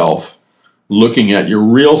mystical self looking at your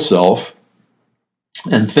real self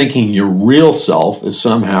and thinking your real self is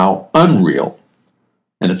somehow unreal.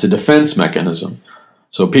 And it's a defense mechanism.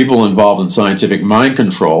 So people involved in scientific mind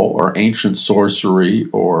control or ancient sorcery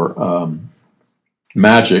or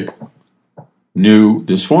magic knew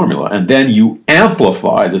this formula. And then you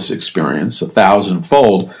amplify this experience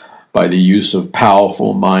 1,000-fold by the use of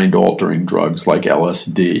powerful mind-altering drugs like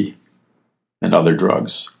LSD and other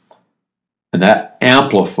drugs. And that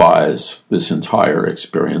amplifies this entire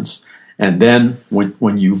experience. And then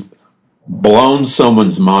when you've blown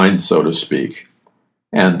someone's mind, so to speak,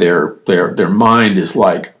 and their mind is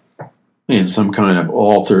like in some kind of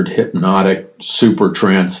altered, hypnotic, super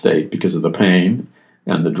trance state because of the pain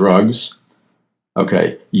and the drugs,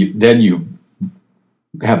 okay, then you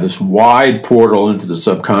have this wide portal into the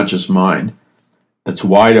subconscious mind that's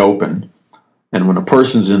wide open. And when a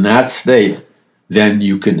person's in that state, then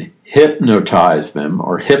you can hypnotize them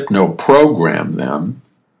or hypno-program them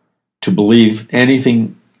to believe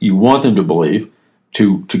anything you want them to believe,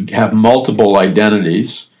 to have multiple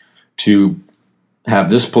identities, to have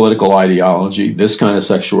this political ideology, this kind of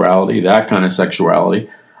sexuality, that kind of sexuality.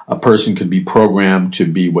 A person could be programmed to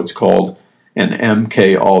be what's called an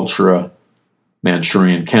MK Ultra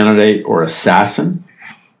Manchurian candidate or assassin.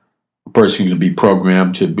 A person could be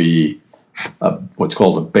programmed to be what's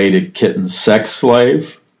called a beta kitten sex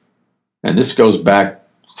slave. And this goes back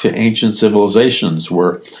to ancient civilizations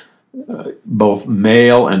where both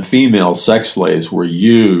male and female sex slaves were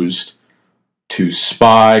used to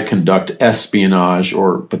spy, conduct espionage,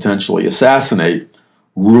 or potentially assassinate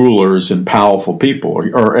rulers and powerful people,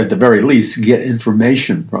 or at the very least get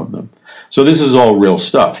information from them. So this is all real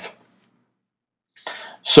stuff.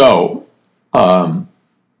 So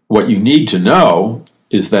what you need to know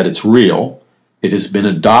is that it's real. It has been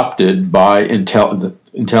adopted by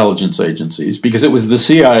intelligence agencies, because it was the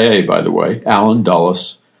CIA, by the way, Allen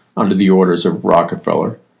Dulles, under the orders of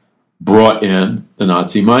Rockefeller, brought in the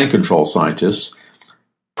Nazi mind control scientists,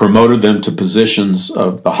 promoted them to positions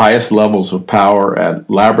of the highest levels of power at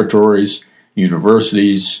laboratories,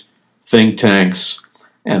 universities, think tanks,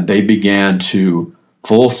 and they began to,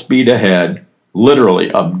 full speed ahead,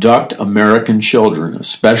 literally abduct American children,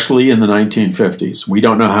 especially in the 1950s. We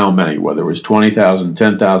don't know how many, whether it was 20,000,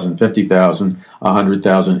 10,000, 50,000,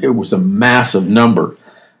 100,000. It was a massive number.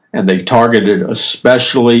 And they targeted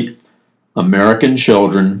especially American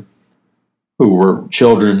children who were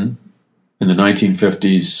children in the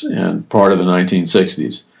 1950s and part of the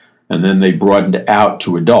 1960s. And then they broadened out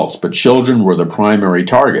to adults. But children were the primary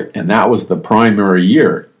target, and that was the primary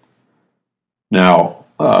year. Now,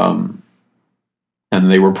 and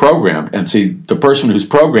they were programmed. And see, the person who's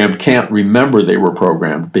programmed can't remember they were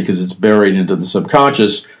programmed because it's buried into the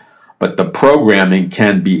subconscious, but the programming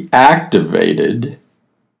can be activated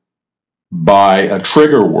by a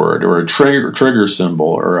trigger word or a trigger symbol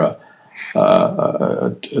or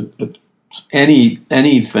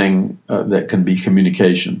anything that can be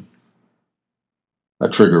communication. A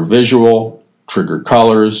trigger visual, trigger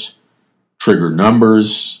colors, trigger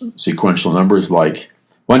numbers, sequential numbers like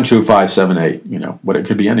 1, 2, 5, 7, 8, but it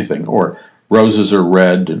could be anything. Or roses are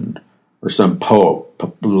red, or some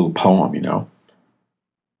little poem,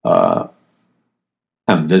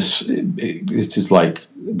 and this, it's just like,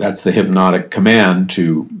 that's the hypnotic command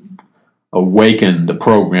to awaken the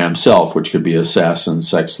programmed self, which could be assassin,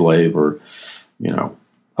 sex slave, or,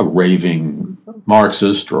 a raving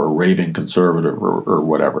Marxist or a raving conservative or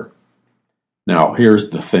whatever. Now, here's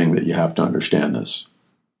the thing that you have to understand this.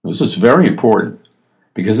 This is very important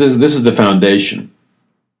because this is the foundation.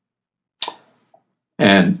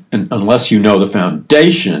 And unless you know the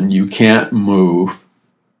foundation, you can't move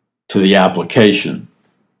to the application,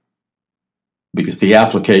 because the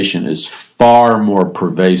application is far more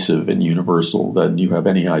pervasive and universal than you have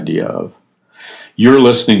any idea of. You're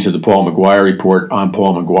listening to the Paul McGuire Report. I'm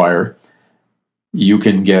Paul McGuire. You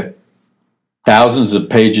can get thousands of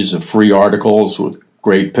pages of free articles with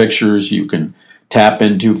great pictures. You can tap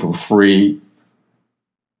into for free.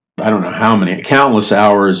 I don't know how many, countless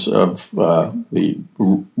hours of the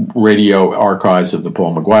radio archives of the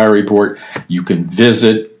Paul McGuire Report. You can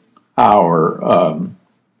visit our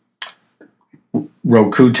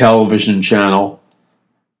Roku television channel.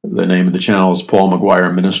 The name of the channel is Paul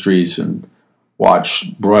McGuire Ministries, and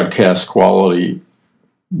watch broadcast quality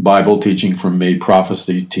Bible teaching from me,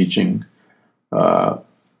 prophecy teaching,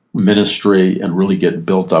 ministry, and really get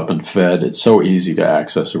built up and fed. It's so easy to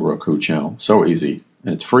access a Roku channel, so easy.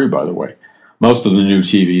 And it's free, by the way. Most of the new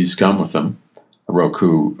TVs come with them, a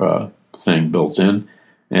Roku thing built in.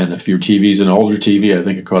 And if your TV's an older TV, I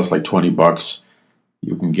think it costs like $20.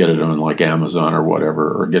 You can get it on like Amazon or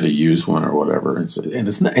whatever, or get a used one or whatever.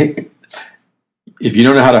 It's not, if you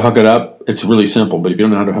don't know how to hook it up, it's really simple. But if you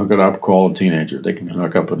don't know how to hook it up, call a teenager. They can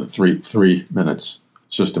hook up in three minutes.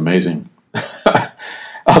 It's just amazing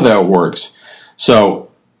how that works. So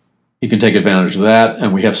you can take advantage of that,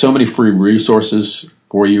 and we have so many free resources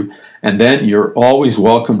for you. And then you're always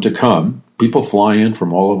welcome to come. People fly in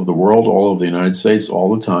from all over the world, all over the United States,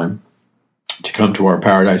 all the time, to come to our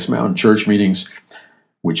Paradise Mountain Church meetings,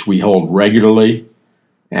 which we hold regularly.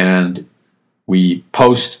 And we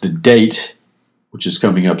post the date, which is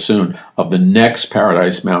coming up soon, of the next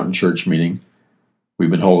Paradise Mountain Church meeting. We've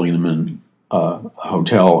been holding them in a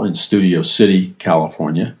hotel in Studio City,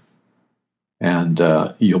 California. And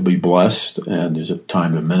you'll be blessed, and there's a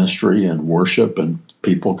time of ministry and worship, and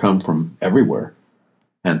people come from everywhere.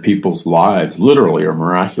 And people's lives literally are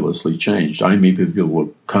miraculously changed. I meet people who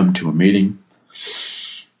will come to a meeting,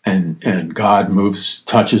 and God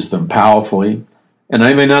touches them powerfully. And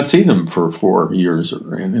I may not see them for 4 years,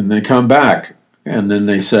 and they come back, and then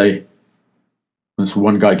they say, this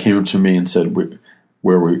one guy came up to me and said,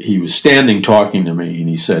 he was standing talking to me, and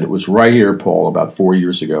he said, it was right here, Paul, about 4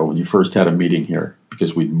 years ago when you first had a meeting here,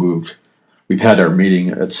 because we'd moved. We've had our meeting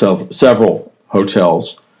at several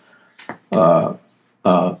hotels,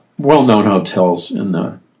 well-known hotels in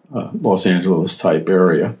the Los Angeles type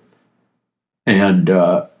area. And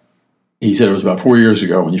he said it was about 4 years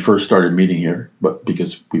ago when you first started meeting here, but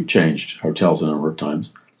because we've changed hotels a number of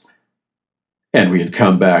times. And we had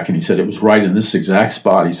come back, and he said, it was right in this exact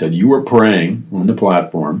spot. He said, you were praying on the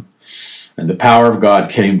platform, and the power of God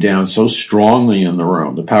came down so strongly in the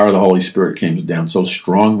room. The power of the Holy Spirit came down so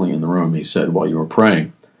strongly in the room, he said, while you were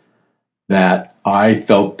praying, that I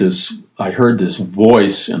heard this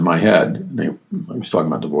voice in my head. I was talking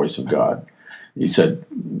about the voice of God. He said,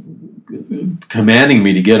 commanding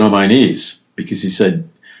me to get on my knees, because he said,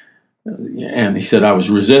 I was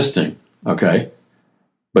resisting, okay?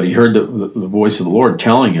 But he heard the voice of the Lord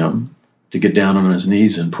telling him to get down on his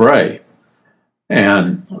knees and pray.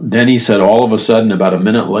 And then he said, all of a sudden, about a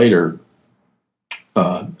minute later,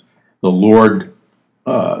 the Lord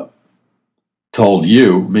told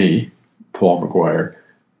me, Paul McGuire,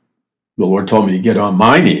 the Lord told me to get on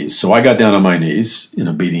my knees. So I got down on my knees in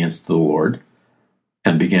obedience to the Lord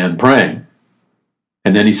and began praying.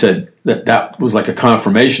 And then he said that was like a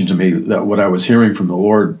confirmation to me that what I was hearing from the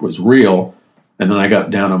Lord was real. And then I got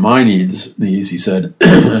down on my knees, he said,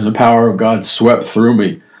 and the power of God swept through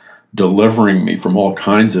me, delivering me from all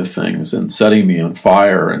kinds of things and setting me on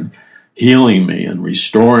fire and healing me and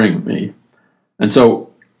restoring me. And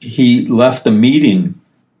so he left the meeting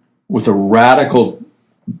with a radical,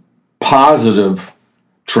 positive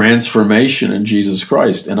transformation in Jesus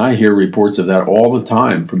Christ. And I hear reports of that all the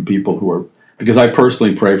time from people because I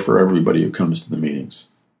personally pray for everybody who comes to the meetings,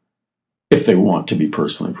 if they want to be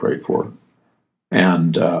personally prayed for.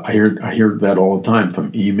 And I hear that all the time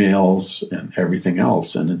from emails and everything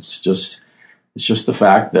else. And it's just the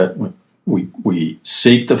fact that we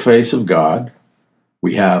seek the face of God.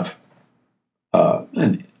 We have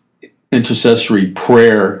an intercessory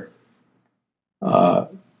prayer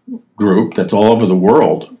group that's all over the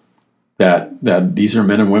world. That these are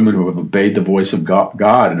men and women who have obeyed the voice of God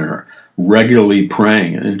and are regularly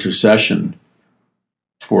praying an intercession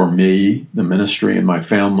for me, the ministry, and my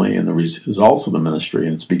family, and the results of the ministry.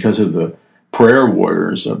 And it's because of the prayer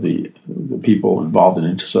warriors, of the people involved in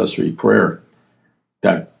intercessory prayer,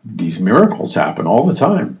 that these miracles happen all the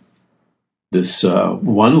time. This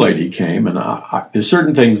one lady came, and there's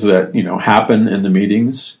certain things that happen in the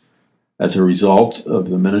meetings as a result of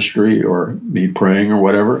the ministry or me praying or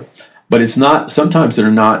whatever. But it's not. Sometimes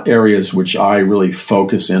they're not areas which I really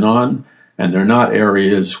focus in on, and they're not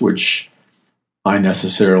areas which I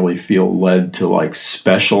necessarily feel led to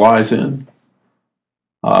specialize in.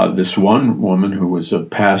 This one woman who was a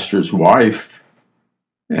pastor's wife,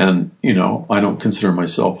 and I don't consider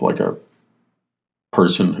myself like a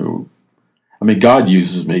person who I mean, God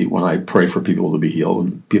uses me when I pray for people to be healed,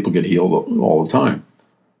 and people get healed all the time.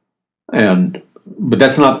 But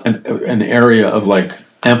that's not an area of like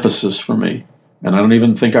emphasis for me. And I don't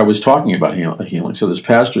even think I was talking about healing. So this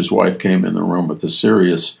pastor's wife came in the room with a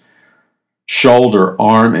serious shoulder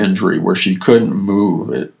arm injury where she couldn't move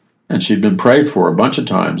it. And she'd been prayed for a bunch of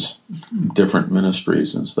times, different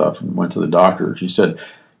ministries and stuff, and went to the doctor. She said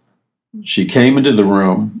she came into the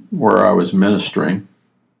room where I was ministering,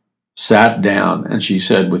 sat down, and she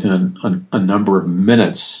said within a number of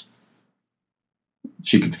minutes,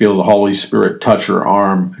 she could feel the Holy Spirit touch her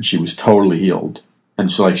arm, and she was totally healed. And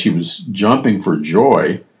it's like she was jumping for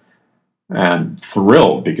joy and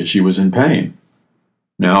thrilled because she was in pain.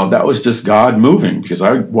 Now, that was just God moving, because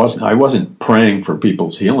I wasn't praying for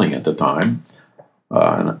people's healing at the time.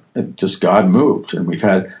 And it just God moved. And we've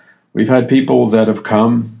had people that have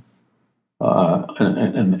come,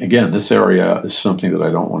 and again, this area is something that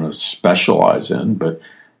I don't want to specialize in, but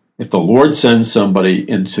if the Lord sends somebody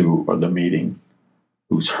into the meeting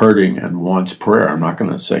who's hurting and wants prayer, I'm not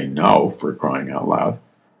going to say no, for crying out loud.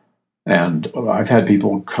 And I've had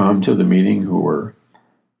people come to the meeting who are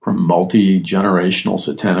from multi-generational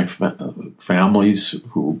satanic families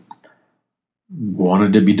who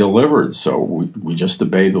wanted to be delivered. So we just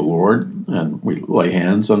obey the Lord, and we lay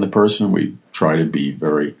hands on the person. We try to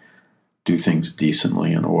do things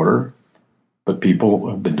decently in order. But people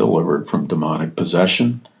have been delivered from demonic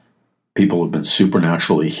possession. People have been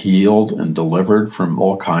supernaturally healed and delivered from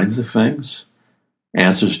all kinds of things.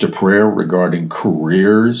 Answers to prayer regarding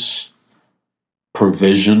careers,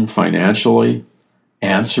 provision financially,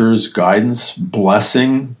 answers, guidance,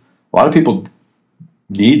 blessing. A lot of people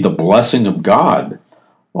need the blessing of God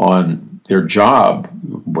on their job,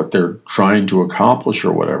 what they're trying to accomplish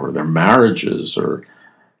or whatever, their marriages or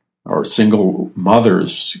single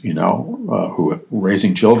mothers, who are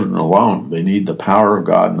raising children alone. They need the power of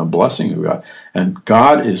God and the blessing of God. And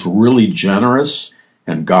God is really generous,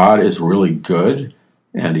 and God is really good,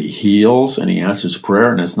 and He heals and He answers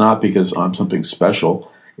prayer. And it's not because I'm something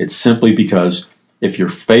special. It's simply because if you're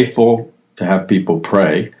faithful to have people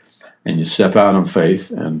pray, and you step out in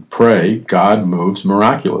faith and pray, God moves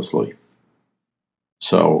miraculously.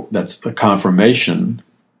 So that's a confirmation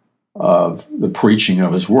of the preaching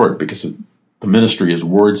of His Word, because the ministry is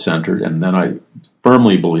Word-centered, and then I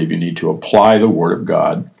firmly believe you need to apply the Word of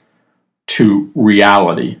God to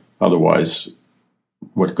reality. Otherwise,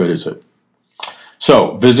 what good is it?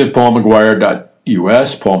 So visit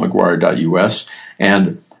paulmcguire.us, paulmcguire.us,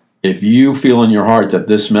 and if you feel in your heart that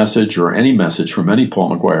this message or any message from any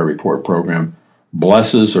Paul McGuire Report program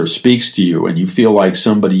blesses or speaks to you, and you feel like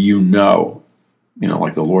somebody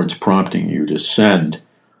like the Lord's prompting you to send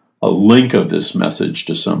a link of this message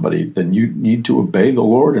to somebody, then you need to obey the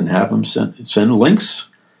Lord and have Him send links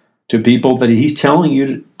to people that He's telling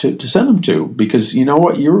you to send them to. Because you know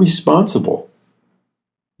what? You're responsible.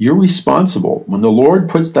 You're responsible. When the Lord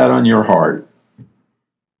puts that on your heart,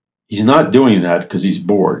 He's not doing that because He's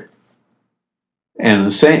bored. And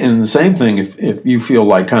the same thing, if you feel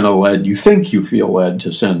like kind of led, you think you feel led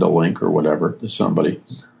to send a link or whatever to somebody,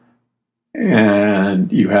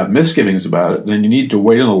 and you have misgivings about it, then you need to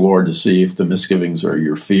wait on the Lord to see if the misgivings are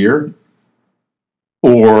your fear,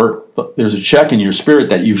 or there's a check in your spirit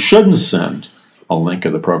that you shouldn't send a link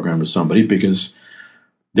of the program to somebody because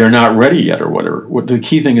they're not ready yet or whatever. The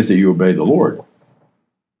key thing is that you obey the Lord.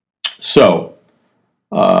 So,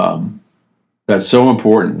 that's so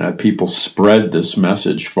important that people spread this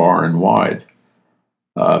message far and wide,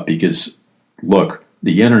 because, look,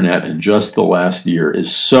 the internet in just the last year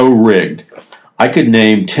is so rigged. I could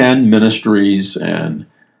name 10 ministries and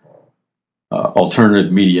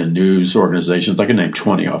alternative media news organizations. I could name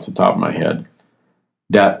 20 off the top of my head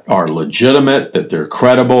that are legitimate, that they're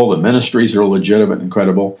credible. The ministries are legitimate and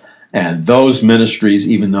credible. And those ministries,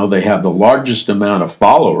 even though they have the largest amount of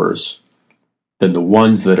followers than the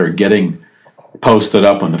ones that are getting posted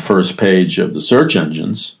up on the first page of the search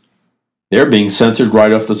engines, they're being censored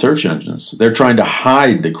right off the search engines. They're trying to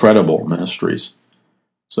hide the credible ministries.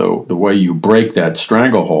 So the way you break that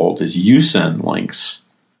stranglehold is you send links.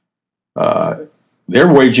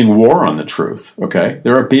 They're waging war on the truth, okay?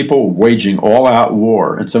 There are people waging all-out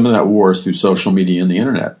war, and some of that war is through social media and the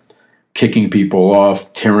internet, kicking people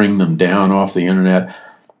off, tearing them down off the internet.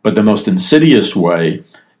 But the most insidious way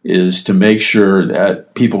is to make sure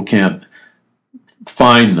that people can't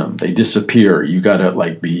find them. They disappear. You got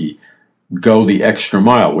to go the extra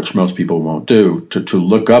mile, which most people won't do, to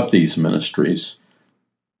look up these ministries.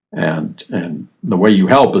 And the way you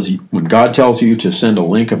help is when God tells you to send a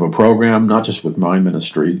link of a program, not just with my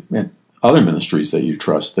ministry and other ministries that you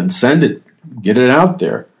trust, then send it, get it out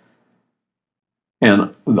there.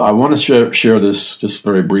 And I want to share this just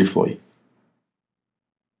very briefly.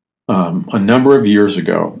 A number of years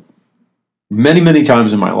ago, many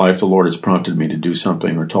times in my life, the Lord has prompted me to do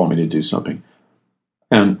something or told me to do something.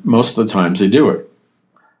 And most of the times they do it.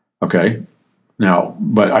 Okay? Now,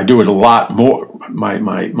 but I do it a lot more.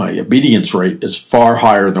 My obedience rate is far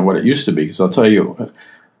higher than what it used to be. Because I'll tell you,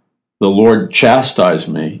 the Lord chastised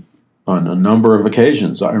me on a number of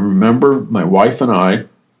occasions. I remember my wife and I,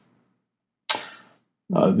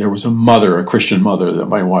 there was a Christian mother that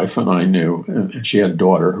my wife and I knew, and she had a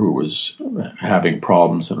daughter who was having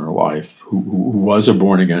problems in her life, who was a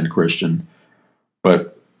born-again Christian,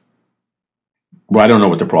 but I don't know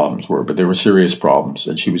what the problems were, but they were serious problems,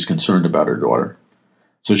 and she was concerned about her daughter.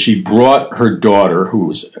 So she brought her daughter, who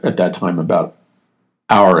was at that time about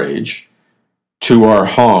our age, to our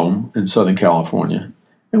home in Southern California,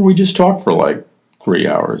 and we just talked for like 3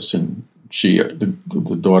 hours, and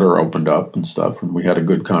the daughter opened up and stuff, and we had a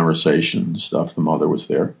good conversation and stuff. The mother was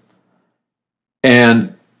there.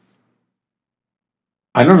 And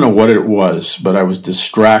I don't know what it was, but I was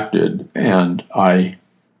distracted, and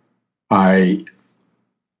the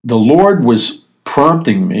Lord was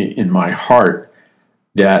prompting me in my heart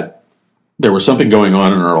that there was something going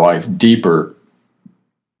on in her life deeper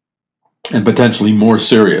and potentially more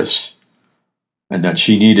serious, and that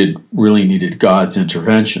she really needed God's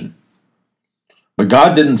intervention. But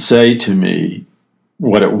God didn't say to me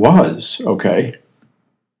what it was, okay?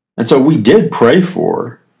 And so we did pray for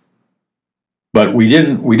her, but we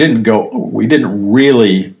didn't really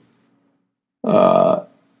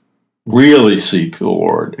seek the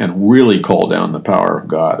Lord and really call down the power of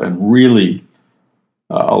God and really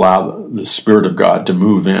allow the Spirit of God to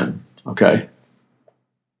move in, okay?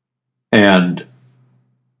 And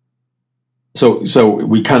so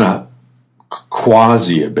we kind of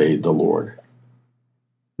quasi-obeyed the Lord.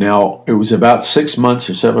 Now, it was about 6 months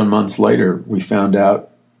or 7 months later, we found out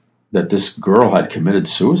that this girl had committed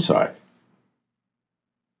suicide.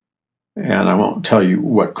 And I won't tell you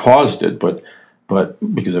what caused it, but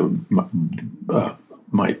because it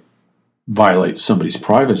might violate somebody's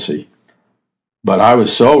privacy. But I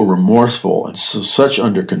was so remorseful and such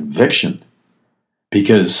under conviction,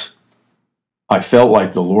 because I felt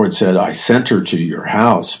like the Lord said, I sent her to your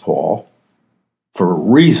house, Paul, for a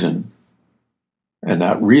reason. And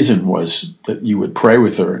that reason was that you would pray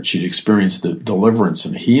with her and she'd experience the deliverance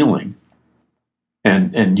and healing.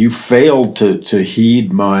 And you failed to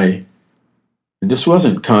heed my, and this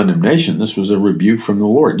wasn't condemnation, this was a rebuke from the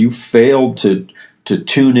Lord. You failed to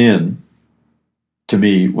tune in to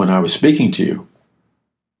me when I was speaking to you,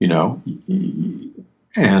 you know.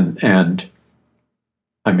 And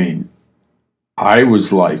I mean, I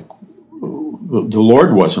was like, the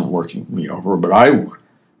Lord wasn't working me over, but I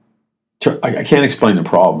can't explain the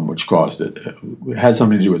problem which caused it. It had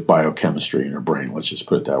something to do with biochemistry in her brain, let's just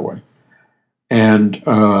put it that way. And it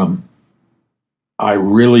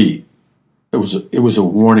was a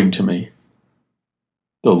warning to me.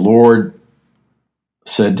 The Lord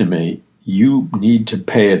said to me, you need to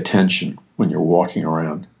pay attention when you're walking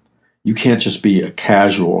around. You can't just be a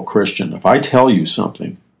casual Christian. If I tell you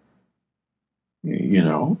something, you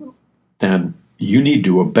know, then you need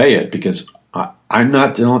to obey it, because I'm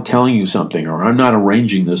not telling you something, or I'm not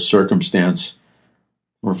arranging this circumstance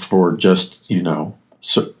for just, you know,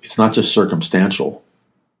 so it's not just circumstantial.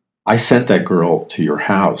 I sent that girl to your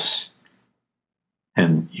house,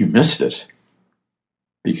 and you missed it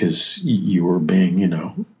because you were being, you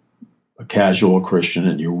know, a casual Christian,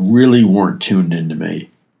 and you really weren't tuned into me.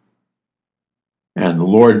 And the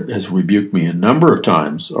Lord has rebuked me a number of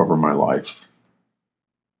times over my life.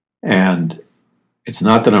 And it's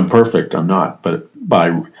not that I'm perfect, I'm not, but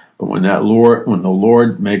when the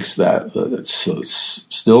Lord makes that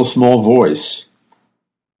still small voice,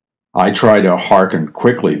 I try to hearken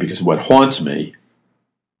quickly, because what haunts me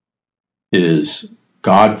is,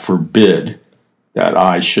 God forbid that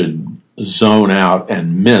I should zone out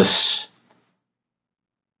and miss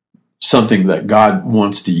something that God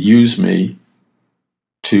wants to use me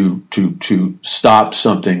to stop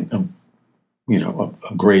something, you know,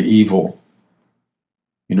 of great evil.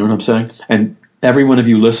 You know what I'm saying? And every one of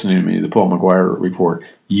you listening to me, the Paul McGuire Report,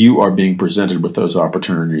 you are being presented with those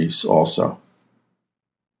opportunities also.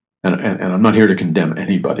 And I'm not here to condemn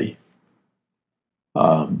anybody.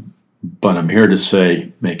 But I'm here to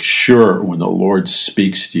say, make sure when the Lord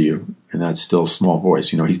speaks to you in that still small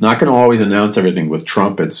voice, you know, he's not going to always announce everything with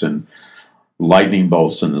trumpets and lightning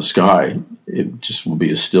bolts in the sky. It just will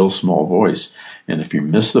be a still small voice. And if you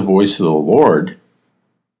miss the voice of the Lord,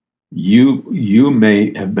 you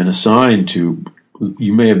may have been assigned to,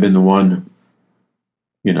 you may have been the one,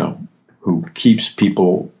 you know, who keeps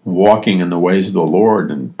people walking in the ways of the Lord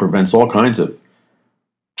and prevents all kinds of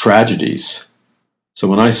tragedies. So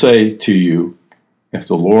when I say to you, if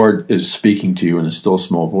the Lord is speaking to you in a still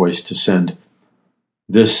small voice to send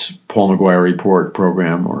this Paul McGuire Report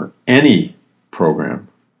program or any program,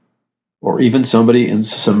 or even somebody in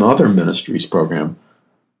some other ministry's program,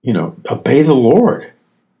 obey the Lord,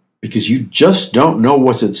 because you just don't know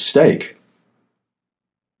what's at stake.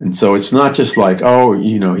 And so it's not just like,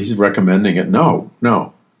 he's recommending it.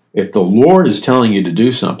 No. If the Lord is telling you to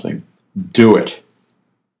do something, do it.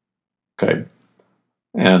 Okay?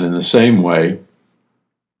 And in the same way,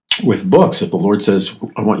 with books, if the Lord says,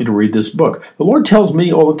 I want you to read this book, the Lord tells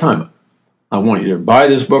me all the time, I want you to buy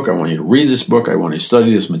this book, I want you to read this book, I want you to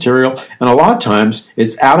study this material. And a lot of times,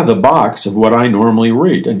 it's out of the box of what I normally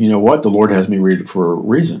read. And you know what? The Lord has me read it for a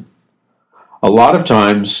reason. A lot of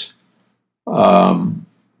times, the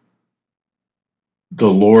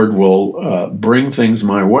Lord will bring things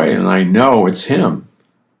my way, and I know it's Him.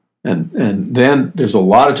 And then there's a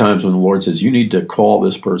lot of times when the Lord says, you need to call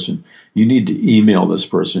this person, you need to email this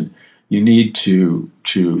person, you need to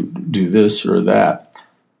do this or that.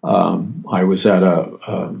 I was at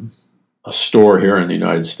a store here in the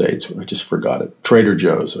United States, I just forgot it, Trader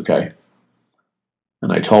Joe's, okay?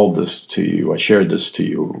 And I told this to you, I shared this to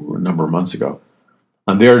you a number of months ago.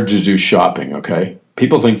 I'm there to do shopping, okay?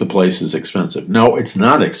 People think the place is expensive. No, it's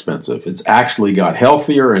not expensive. It's actually got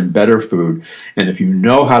healthier and better food. And if you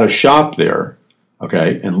know how to shop there,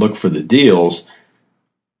 okay, and look for the deals,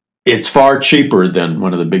 it's far cheaper than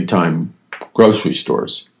one of the big-time grocery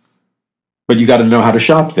stores. But you got to know how to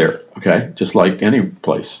shop there, okay, just like any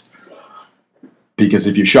place. Because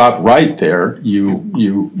if you shop right there, you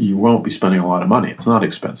won't be spending a lot of money. It's not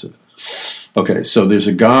expensive. Okay, so there's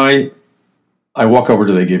a guy, I walk over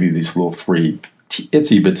to, they give you these little free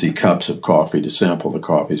itsy-bitsy cups of coffee to sample the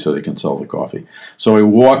coffee so they can sell the coffee. So I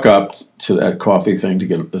walk up to that coffee thing to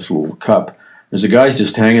get this little cup. There's a guy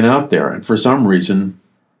just hanging out there, and for some reason,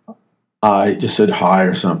 I just said hi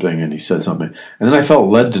or something, and he said something. And then I felt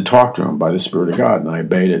led to talk to him by the Spirit of God, and I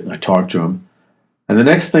obeyed it, and I talked to him. And the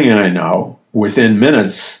next thing I know, within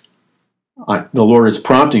minutes, the Lord is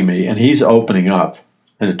prompting me, and He's opening up.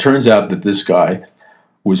 And it turns out that this guy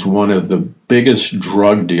was one of the biggest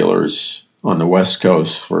drug dealers on the West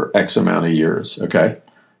Coast for X amount of years, okay?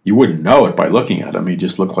 You wouldn't know it by looking at him. He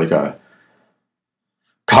just looked like a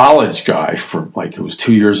college guy who was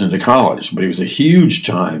 2 years into college, but he was a huge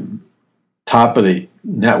time, top of the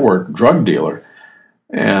network drug dealer.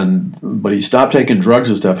 But he stopped taking drugs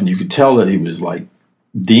and stuff, and you could tell that he was like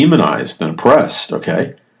demonized and oppressed,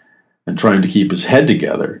 okay? And trying to keep his head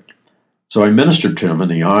together. So I ministered to him in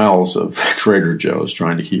the aisles of Trader Joe's,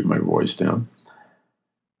 trying to keep my voice down.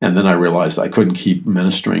 And then I realized I couldn't keep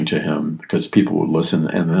ministering to him because people would listen.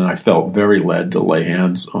 And then I felt very led to lay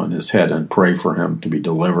hands on his head and pray for him to be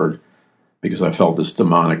delivered, because I felt this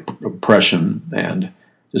demonic oppression. And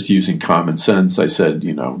just using common sense, I said,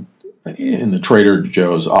 in the Trader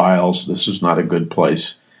Joe's aisles, this is not a good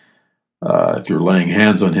place. If you're laying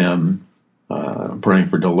hands on him, praying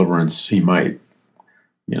for deliverance, he might,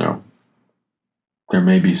 there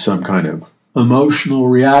may be some kind of emotional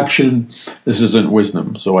reaction. This isn't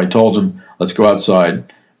wisdom. So I told him, let's go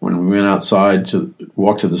outside. When we went outside to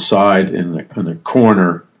walk to the side in the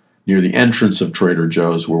corner near the entrance of Trader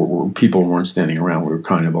Joe's where people weren't standing around, we were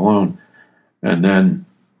kind of alone. And then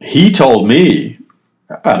he told me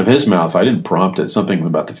out of his mouth, I didn't prompt it, something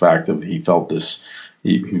about the fact that he felt this,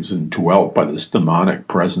 he was indwelt by this demonic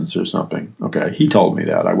presence or something. Okay, he told me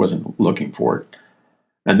that. I wasn't looking for it.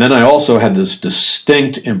 And then I also had this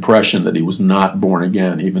distinct impression that he was not born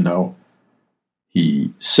again, even though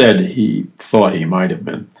he said he thought he might have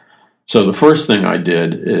been. So the first thing I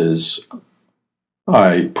did is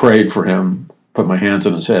I prayed for him, put my hands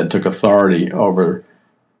on his head, took authority over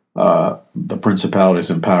the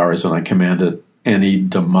principalities and powers, and I commanded any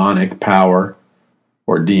demonic power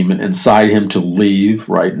or demon inside him to leave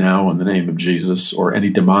right now in the name of Jesus, or any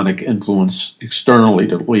demonic influence externally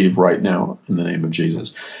to leave right now in the name of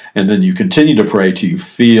Jesus. And then you continue to pray till you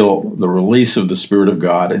feel the release of the Spirit of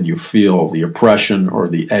God and you feel the oppression or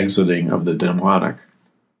the exiting of the demonic,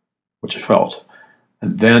 which I felt.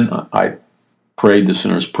 And then I prayed the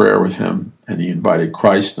sinner's prayer with him, and he invited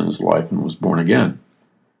Christ in his life and was born again.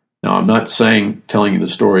 Now, I'm not telling you the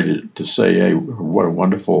story to say, hey, what a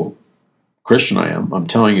wonderful Christian I am. I'm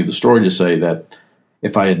telling you the story to say that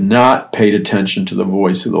if I had not paid attention to the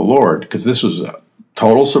voice of the Lord, because this was a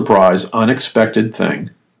total surprise, unexpected thing,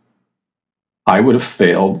 I would have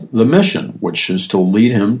failed the mission, which is to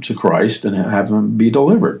lead him to Christ and have him be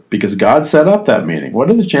delivered, because God set up that meeting. What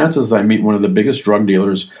are the chances that I meet one of the biggest drug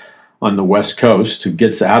dealers on the West Coast who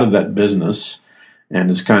gets out of that business and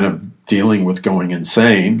is kind of dealing with going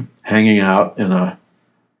insane, hanging out in a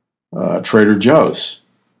Trader Joe's.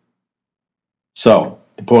 So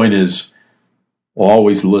the point is,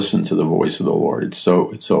 always listen to the voice of the Lord. It's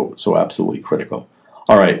so absolutely critical.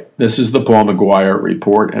 All right, this is the Paul McGuire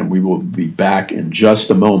Report, and we will be back in just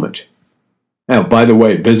a moment. Now, by the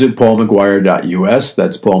way, visit paulmcguire.us.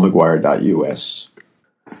 That's paulmcguire.us.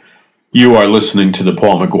 You are listening to the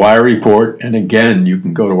Paul McGuire Report, and again, you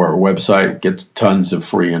can go to our website, get tons of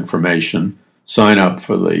free information, sign up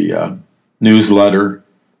for the newsletter,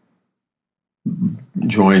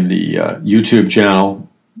 join the YouTube channel,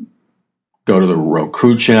 go to the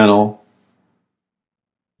Roku Channel.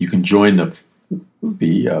 You can join the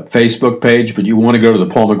Facebook page, but you want to go to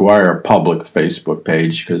the Paul McGuire public Facebook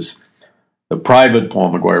page because the private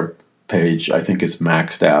Paul McGuire page, I think, is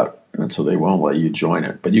maxed out, and so they won't let you join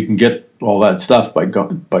it. But you can get all that stuff by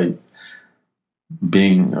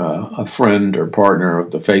being a friend or partner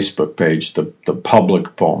of the Facebook page, the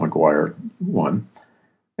public Paul McGuire one.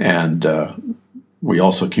 And we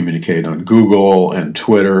also communicate on Google and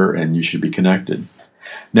Twitter, and you should be connected.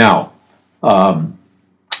 Now,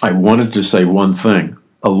 I wanted to say one thing.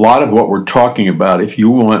 A lot of what we're talking about, if you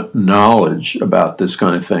want knowledge about this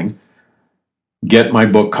kind of thing, get my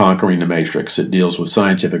book, Conquering the Matrix. It deals with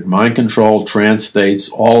scientific mind control, trance states,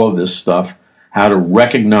 all of this stuff, how to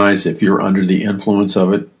recognize if you're under the influence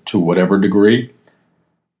of it to whatever degree,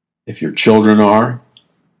 if your children are,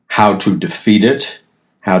 how to defeat it,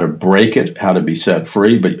 how to break it, how to be set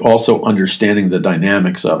free, but also understanding the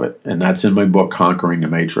dynamics of it. And that's in my book, Conquering the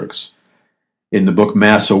Matrix. In the book,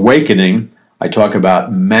 Mass Awakening, I talk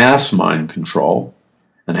about mass mind control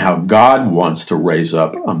and how God wants to raise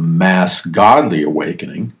up a mass godly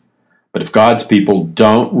awakening. But if God's people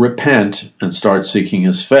don't repent and start seeking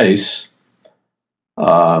His face,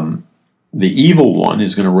 the evil one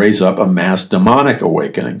is going to raise up a mass demonic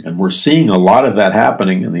awakening. And we're seeing a lot of that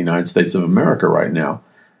happening in the United States of America right now.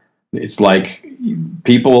 It's like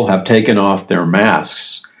people have taken off their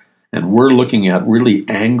masks, and we're looking at really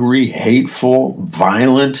angry, hateful,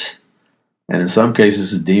 violent, and in some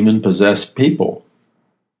cases, demon-possessed people.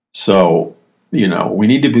 So, we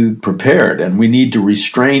need to be prepared, and we need to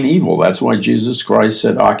restrain evil. That's why Jesus Christ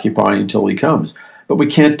said, occupy until He comes. But we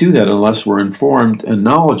can't do that unless we're informed and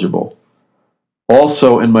knowledgeable.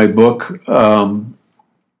 Also, in my book,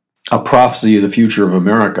 A Prophecy of the Future of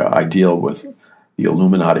America, I deal with the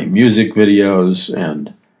Illuminati music videos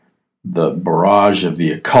and the barrage of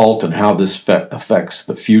the occult and how this affects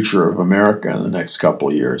the future of America in the next couple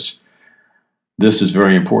of years. This is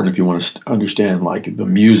very important if you want to understand like the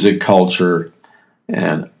music culture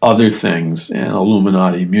and other things and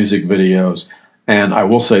Illuminati music videos. And I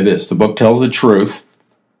will say this, the book tells the truth,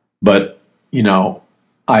 but,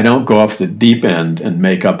 I don't go off the deep end and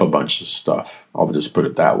make up a bunch of stuff. I'll just put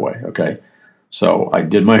it that way, okay? So I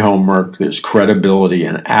did my homework. There's credibility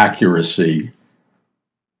and accuracy,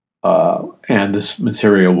 and this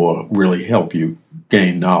material will really help you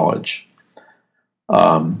gain knowledge.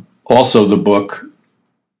 Also, the book,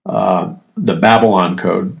 The Babylon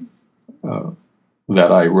Code,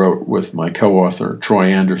 that I wrote with my co-author, Troy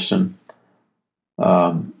Anderson.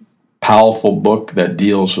 Powerful book that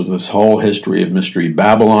deals with this whole history of Mystery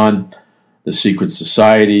Babylon, the secret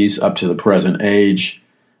societies up to the present age.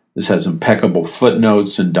 This has impeccable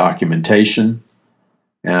footnotes and documentation,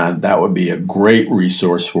 and that would be a great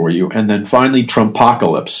resource for you. And then finally,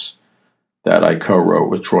 Trumpocalypse, that I co-wrote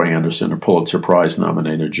with Troy Anderson, a Pulitzer Prize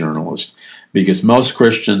nominated journalist. Because most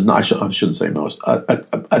Christians, I shouldn't say most,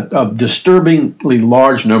 a disturbingly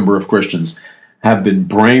large number of Christians have been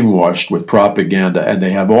brainwashed with propaganda, and they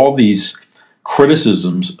have all these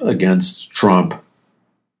criticisms against Trump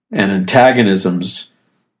and antagonisms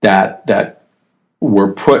that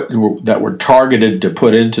were targeted to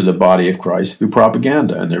put into the body of Christ through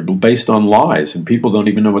propaganda, and they're based on lies, and people don't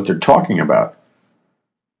even know what they're talking about.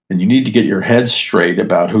 And you need to get your head straight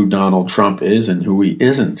about who Donald Trump is and who he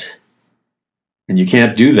isn't. And you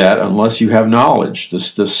can't do that unless you have knowledge. The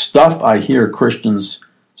stuff I hear Christians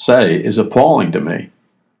say is appalling to me,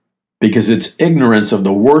 because it's ignorance of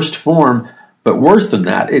the worst form, but worse than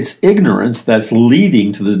that, it's ignorance that's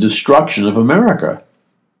leading to the destruction of America.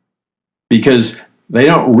 Because they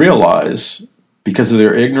don't realize, because of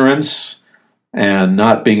their ignorance and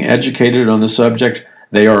not being educated on the subject,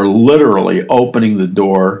 they are literally opening the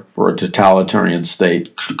door for a totalitarian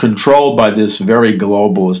state controlled by this very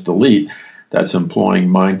globalist elite that's employing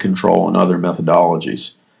mind control and other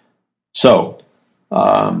methodologies. So,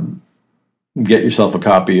 get yourself a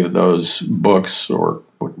copy of those books or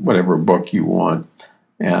whatever book you want,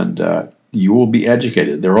 and you will be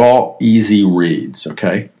educated. They're all easy reads,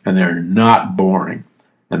 okay? And they're not boring.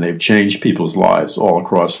 And they've changed people's lives all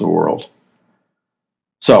across the world.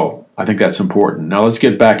 So I think that's important. Now let's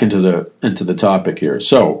get back into the topic here.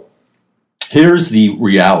 So here's the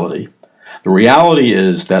reality. The reality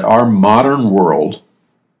is that our modern world,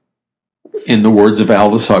 in the words of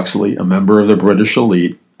Aldous Huxley, a member of the British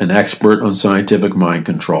elite, an expert on scientific mind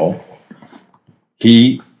control,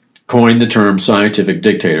 he coined the term scientific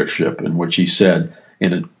dictatorship, in which he said,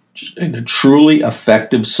 in a truly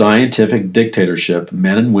effective scientific dictatorship,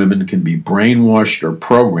 men and women can be brainwashed or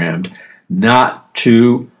programmed not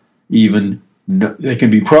to even know. They can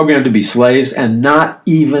be programmed to be slaves and not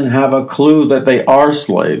even have a clue that they are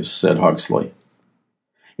slaves, said Huxley.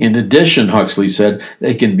 In addition, Huxley said,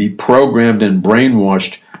 they can be programmed and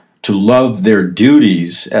brainwashed to love their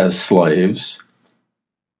duties as slaves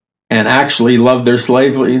and actually love their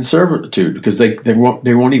slavery and servitude because they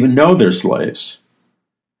won't even know they're slaves.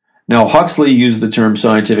 Now, Huxley used the term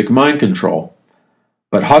scientific mind control,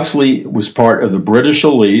 but Huxley was part of the British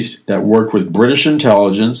elite that worked with British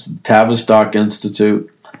intelligence, the Tavistock Institute,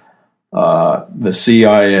 the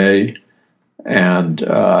CIA, and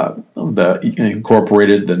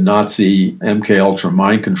incorporated the Nazi MKUltra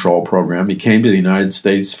mind control program. He came to the United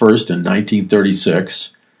States first in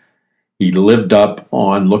 1936. He lived up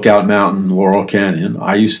on Lookout Mountain, Laurel Canyon.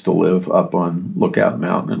 I used to live up on Lookout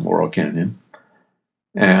Mountain in Laurel Canyon.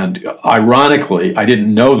 And ironically, I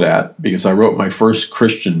didn't know that because I wrote my first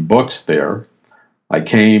Christian books there. I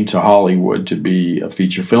came to Hollywood to be a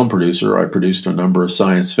feature film producer. I produced a number of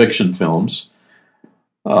science fiction films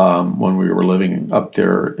when we were living up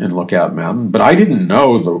there in Lookout Mountain. But I didn't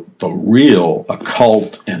know the real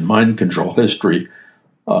occult and mind control history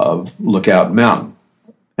of Lookout Mountain.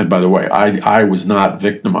 And by the way, I was not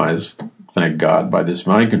victimized, thank God, by this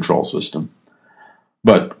mind control system.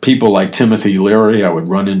 But people like Timothy Leary, I would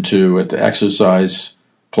run into at the exercise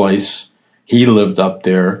place. He lived up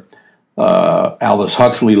there. Aldous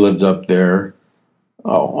Huxley lived up there.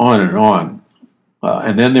 On and on.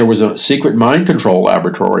 And then there was a secret mind control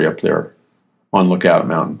laboratory up there on Lookout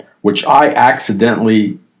Mountain, which I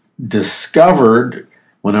accidentally discovered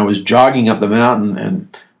when I was jogging up the mountain,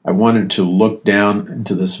 and I wanted to look down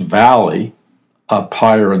into this valley up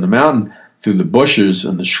higher in the mountain through the bushes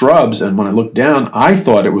and the shrubs, and when I looked down, I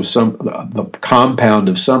thought it was the compound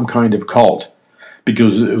of some kind of cult,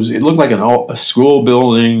 because it looked like a school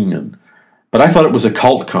building, but I thought it was a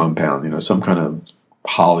cult compound, some kind of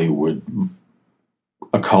Hollywood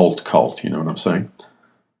occult cult, you know what I'm saying?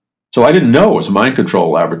 So I didn't know it was a mind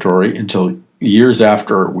control laboratory until years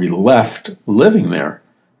after we left living there.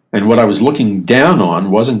 And what I was looking down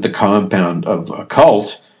on wasn't the compound of a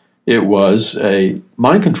cult, it was a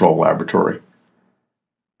mind control laboratory.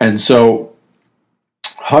 And so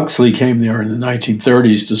Huxley came there in the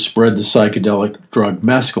 1930s to spread the psychedelic drug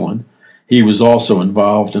mescaline. He was also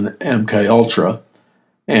involved in MKUltra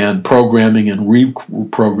and programming and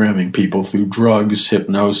reprogramming people through drugs,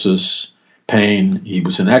 hypnosis, pain. He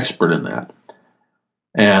was an expert in that.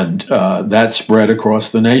 And that spread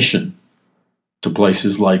across the nation to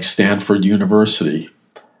places like Stanford University,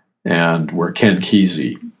 and where Ken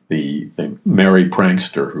Kesey, the merry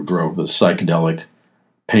prankster who drove the psychedelic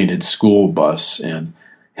painted school bus and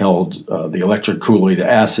held the electric Kool-Aid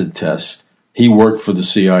acid test, he worked for the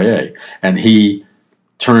CIA, and he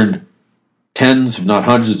turned tens, if not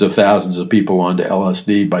hundreds of thousands of people onto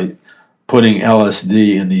LSD by putting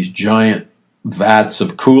LSD in these giant vats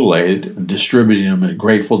of Kool-Aid and distributing them at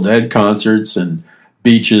Grateful Dead concerts and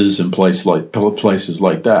beaches and places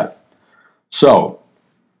like that. So,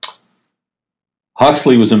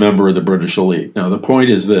 Huxley was a member of the British elite. Now, the point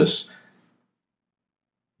is this.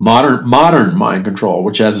 Modern mind control,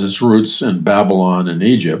 which has its roots in Babylon and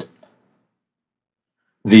Egypt,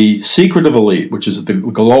 the secretive elite, which is the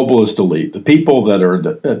globalist elite, the people that are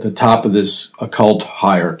at the top of this occult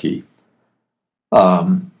hierarchy,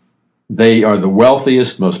 they are the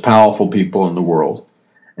wealthiest, most powerful people in the world.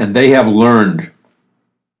 And they have learned,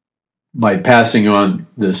 by passing on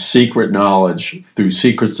this secret knowledge through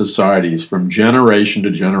secret societies from generation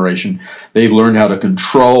to generation, they've learned how to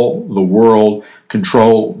control the world,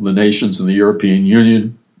 control the nations in the European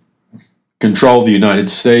Union, control the United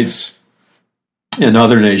States and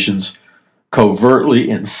other nations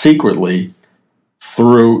covertly and secretly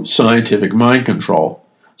through scientific mind control.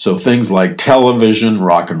 So things like television,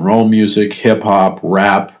 rock and roll music, hip-hop,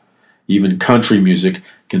 rap, even country music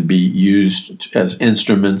can be used as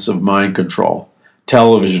instruments of mind control.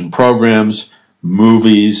 Television programs,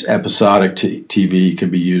 movies, episodic TV can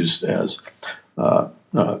be used as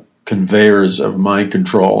conveyors of mind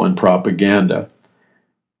control and propaganda.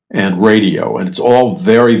 and radio, and it's all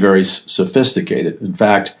very, very sophisticated. In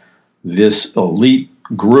fact, this elite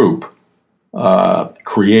group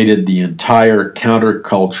created the entire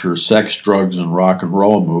counterculture, sex, drugs, and rock and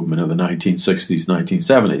roll movement of the 1960s,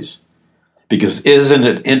 1970s. Because isn't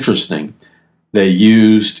it interesting? They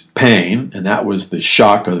used pain, and that was the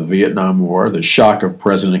shock of the Vietnam War, the shock of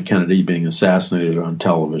President Kennedy being assassinated on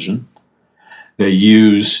television. They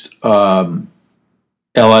used LSD,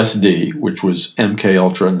 which was MK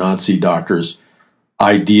Ultra, Nazi doctors'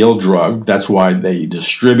 ideal drug. That's why they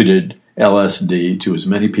distributed LSD to as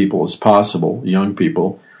many people as possible, young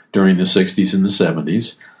people, during the 60s and the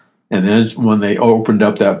 70s. And then when they opened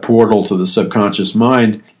up that portal to the subconscious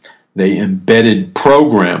mind, they embedded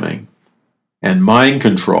programming and mind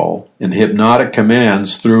control and hypnotic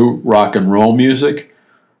commands through rock and roll music,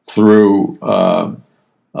 through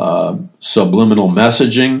subliminal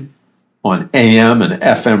messaging on AM and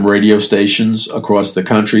FM radio stations across the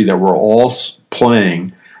country that were all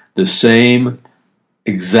playing the same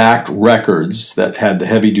exact records that had the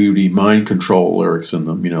heavy-duty mind control lyrics in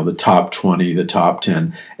them, the top 20, the top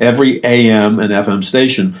 10. Every AM and FM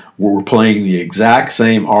station were playing the exact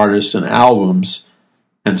same artists and albums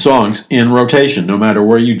and songs in rotation, no matter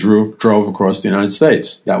where you drove across the United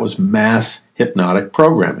States. That was mass hypnotic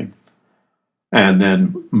programming. And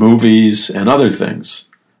then movies and other things.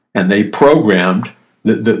 And they programmed,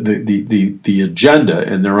 the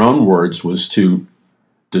agenda, in their own words, was to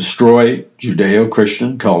destroy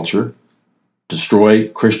Judeo-Christian culture, destroy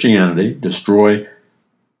Christianity, destroy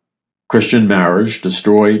Christian marriage,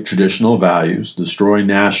 destroy traditional values, destroy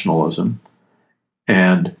nationalism,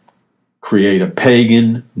 and create a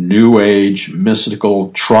pagan, new age,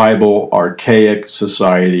 mystical, tribal, archaic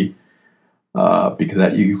society, because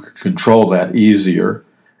that you could control that easier,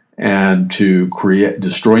 and to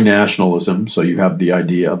destroy nationalism. So you have the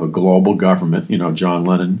idea of a global government, John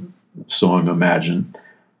Lennon song Imagine.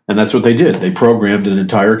 And that's what they did. They programmed an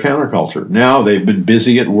entire counterculture. Now they've been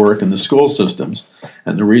busy at work in the school systems.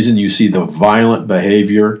 And the reason you see the violent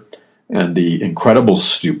behavior and the incredible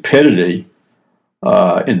stupidity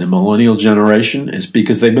in the millennial generation is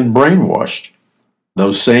because they've been brainwashed.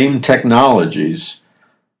 Those same technologies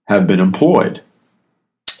have been employed.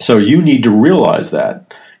 So you need to realize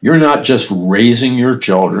that. You're not just raising your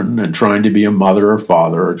children and trying to be a mother or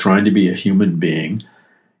father or trying to be a human being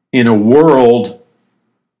in a world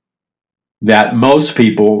that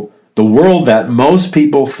the world that most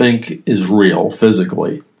people think is real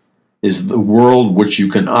physically is the world which you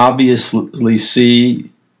can obviously see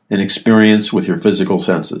and experience with your physical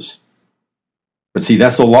senses. But see,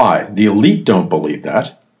 that's a lie. The elite don't believe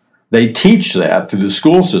that. They teach that through the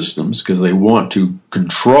school systems because they want to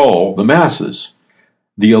control the masses.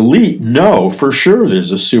 The elite know for sure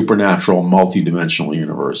there's a supernatural, multidimensional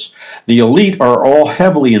universe. The elite are all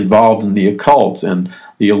heavily involved in the occult and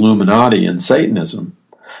the Illuminati and Satanism.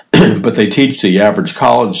 But they teach the average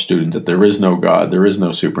college student that there is no God, there is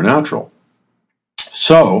no supernatural.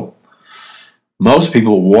 So, most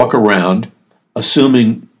people walk around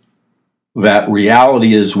assuming that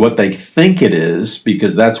reality is what they think it is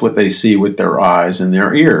because that's what they see with their eyes and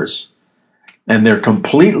their ears. And they're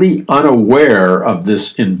completely unaware of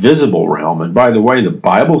this invisible realm. And by the way, the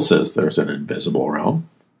Bible says there's an invisible realm.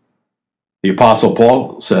 The Apostle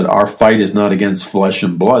Paul said, our fight is not against flesh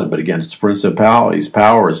and blood, but against principalities,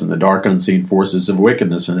 powers, and the dark unseen forces of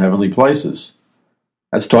wickedness in heavenly places.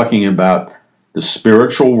 That's talking about the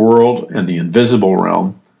spiritual world and the invisible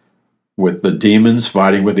realm, with the demons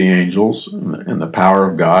fighting with the angels and the power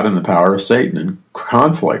of God and the power of Satan in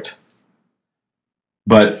conflict.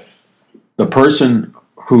 But the person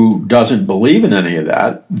who doesn't believe in any of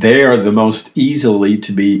that, they are the most easily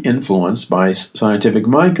to be influenced by scientific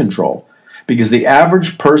mind control. Because the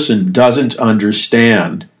average person doesn't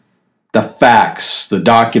understand the facts, the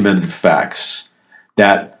documented facts,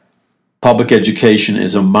 that public education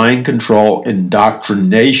is a mind control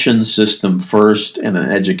indoctrination system first and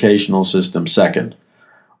an educational system second.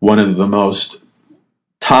 One of the most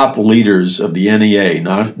top leaders of the NEA,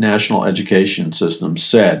 National Education System,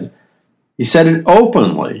 said it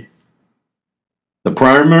openly, the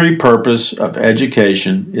primary purpose of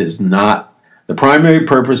education is not The primary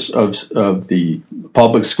purpose of the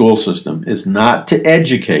public school system is not to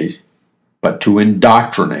educate, but to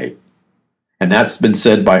indoctrinate. And that's been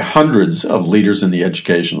said by hundreds of leaders in the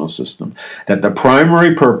educational system, that the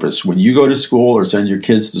primary purpose when you go to school or send your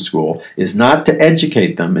kids to school is not to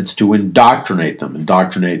educate them, it's to indoctrinate them.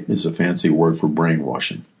 Indoctrinate is a fancy word for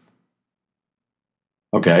brainwashing.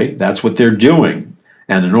 Okay, that's what they're doing.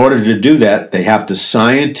 And in order to do that, they have to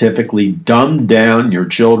scientifically dumb down your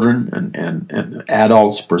children and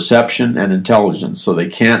adults' perception and intelligence so they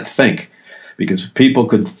can't think. Because if people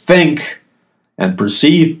could think and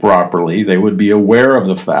perceive properly, they would be aware of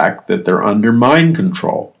the fact that they're under mind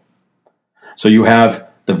control. So you have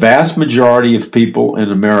the vast majority of people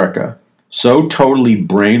in America so totally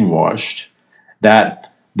brainwashed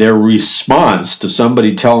that their response to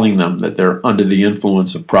somebody telling them that they're under the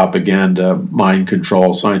influence of propaganda, mind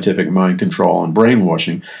control, scientific mind control, and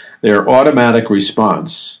brainwashing, their automatic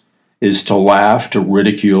response is to laugh, to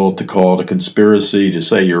ridicule, to call it a conspiracy, to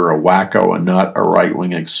say you're a wacko, a nut, a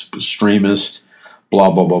right-wing extremist, blah,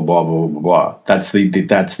 blah, blah, blah, blah, blah, blah. That's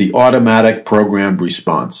the automatic programmed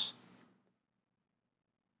response.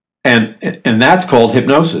 And that's called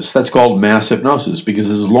hypnosis. That's called mass hypnosis,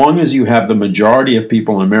 because as long as you have the majority of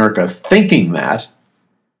people in America thinking that,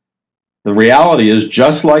 the reality is,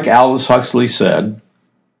 just like Aldous Huxley said,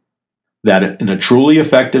 that in a truly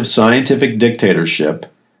effective scientific dictatorship,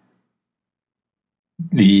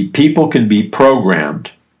 the people can be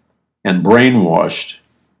programmed and brainwashed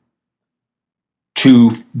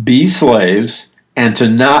to be slaves and to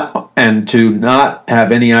not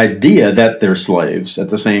have any idea that they're slaves at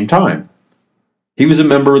the same time. He was a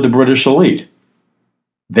member of the British elite.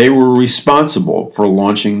 They were responsible for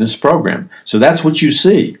launching this program. So that's what you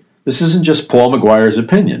see. This isn't just Paul McGuire's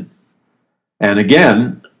opinion. And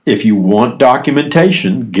again, if you want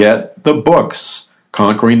documentation, get the books: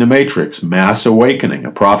 Conquering the Matrix, Mass Awakening,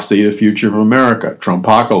 A Prophecy of the Future of America,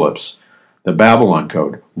 Trumpocalypse, The Babylon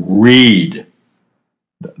Code. Read.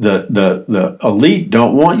 The elite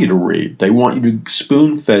don't want you to read. They want you to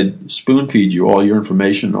spoon feed you all your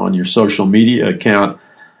information on your social media account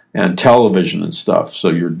and television and stuff, so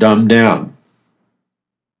you're dumbed down.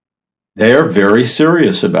 They're very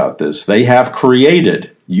serious about this. They have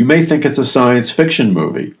created, you may think it's a science fiction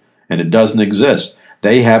movie, and it doesn't exist.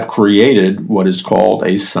 They have created what is called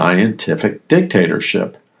a scientific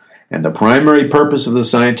dictatorship. And the primary purpose of the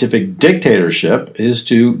scientific dictatorship is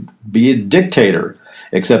to be a dictator.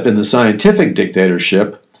 Except in the scientific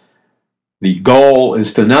dictatorship, the goal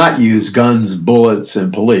is to not use guns, bullets,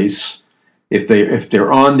 and police. If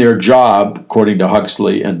they're on their job, according to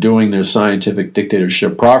Huxley, and doing their scientific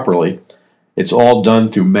dictatorship properly, it's all done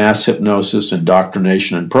through mass hypnosis,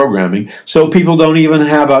 indoctrination, and programming, so people don't even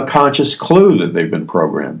have a conscious clue that they've been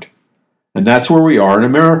programmed. And that's where we are in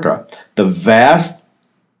America. The vast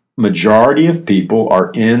majority of people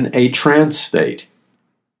are in a trance state.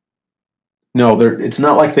 No, it's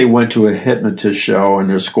not like they went to a hypnotist show and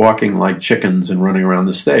they're squawking like chickens and running around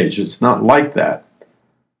the stage. It's not like that.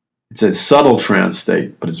 It's a subtle trance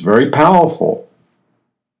state, but it's very powerful.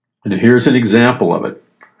 And here's an example of it,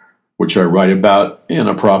 which I write about in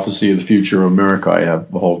A Prophecy of the Future of America. I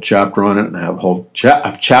have a whole chapter on it, and I have whole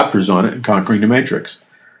chapters on it in Conquering the Matrix.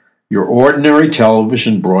 Your ordinary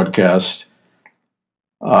television broadcast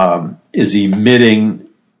is emitting.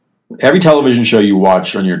 Every television show you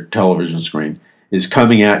watch on your television screen is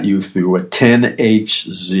coming at you through a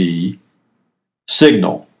 10Hz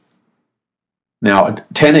signal. Now, a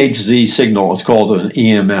 10Hz signal is called an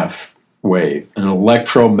EMF wave, an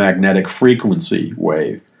electromagnetic frequency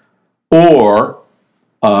wave, or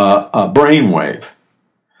a brain wave.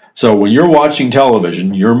 So when you're watching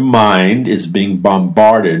television, your mind is being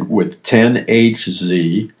bombarded with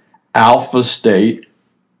 10Hz alpha state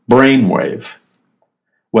brainwave.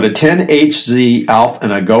 What a 10Hz alpha,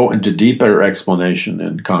 and I go into deeper explanation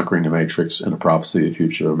in Conquering the Matrix and A Prophecy of the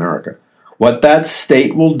Future of America. What that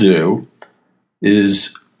state will do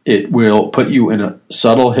is it will put you in a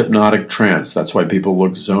subtle hypnotic trance. That's why people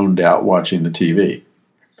look zoned out watching the TV.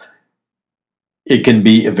 It can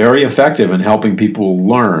be very effective in helping people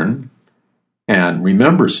learn and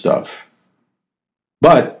remember stuff.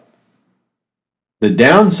 But the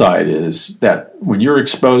downside is that when you're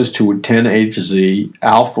exposed to a 10Hz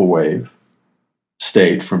alpha wave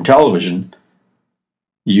state from television,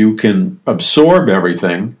 you can absorb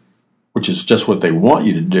everything, which is just what they want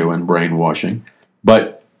you to do in brainwashing,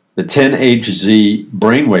 but the 10Hz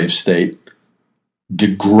brainwave state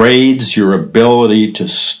degrades your ability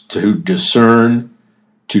to discern,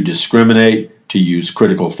 to discriminate, to use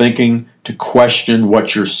critical thinking, to question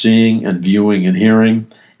what you're seeing and viewing and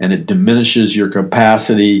hearing, and it diminishes your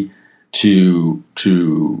capacity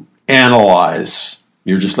to analyze.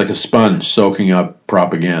 You're just like a sponge soaking up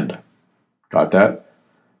propaganda. Got that?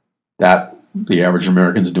 That the average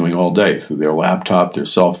American's doing all day through their laptop, their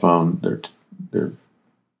cell phone, their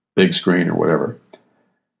big screen or whatever.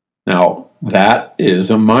 Now, that is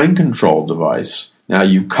a mind control device. Now,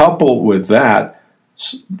 you couple with that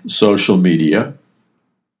social media,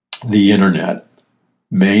 the internet,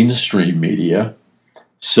 mainstream media,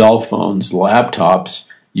 cell phones, laptops.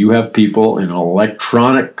 You have people in an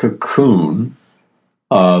electronic cocoon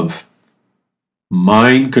of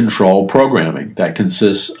mind control programming that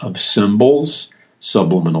consists of symbols,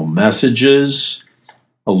 subliminal messages,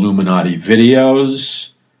 Illuminati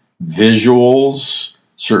videos, visuals,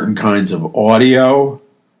 certain kinds of audio,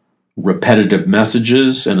 repetitive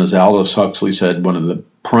messages, and as Aldous Huxley said, one of the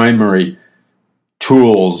primary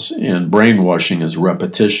tools in brainwashing is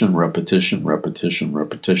repetition, repetition, repetition,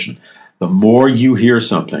 repetition. The more you hear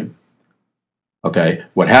something, okay,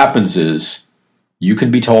 what happens is you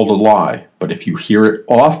can be told a lie, but if you hear it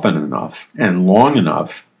often enough and long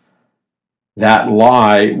enough, that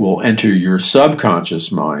lie will enter your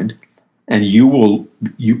subconscious mind, and you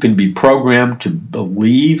can be programmed to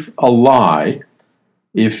believe a lie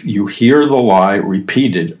if you hear the lie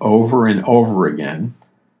repeated over and over again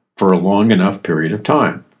for a long enough period of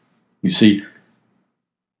time. You see,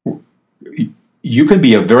 you can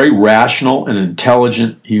be a very rational and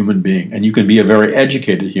intelligent human being, and you can be a very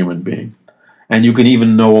educated human being, and you can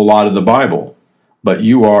even know a lot of the Bible, but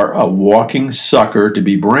you are a walking sucker to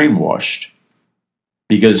be brainwashed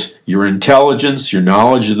because your intelligence, your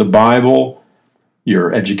knowledge of the Bible,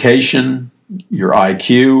 your education, your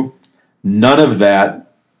IQ, none of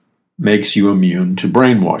that makes you immune to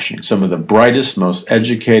brainwashing. Some of the brightest, most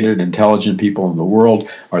educated, intelligent people in the world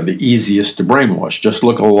are the easiest to brainwash. Just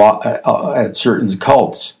look at certain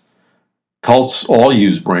cults. Cults all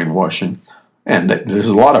use brainwashing, and there's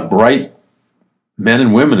a lot of bright men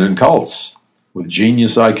and women in cults with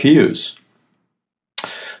genius IQs.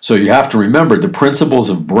 So you have to remember the principles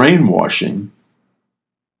of brainwashing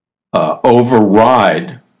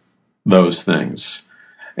override those things.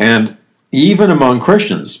 And even among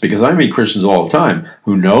Christians, because I meet Christians all the time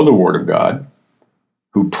who know the Word of God,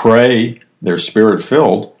 who pray, they're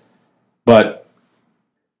Spirit-filled, but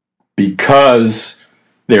because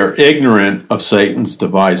they're ignorant of Satan's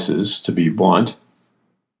devices, to be blunt,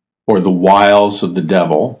 or the wiles of the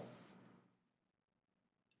devil,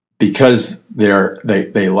 because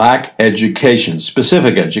they lack education,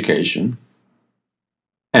 specific education,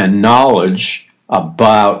 and knowledge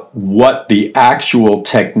about what the actual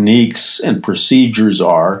techniques and procedures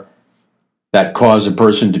are that cause a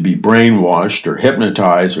person to be brainwashed or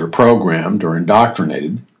hypnotized or programmed or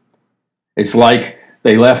indoctrinated. It's like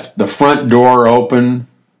they left the front door open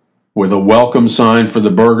with a welcome sign for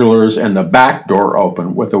the burglars and the back door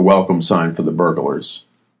open with a welcome sign for the burglars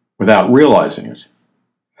without realizing it.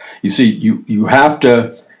 You see, you have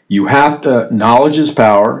to, knowledge is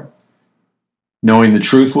power. Knowing the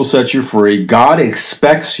truth will set you free. God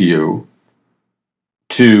expects you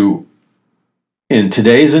to, in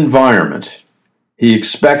today's environment, He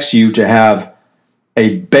expects you to have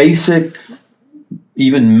a basic,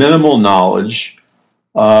 even minimal knowledge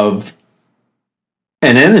of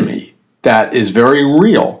an enemy that is very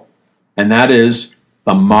real, and that is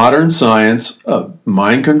the modern science of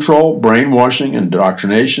mind control, brainwashing,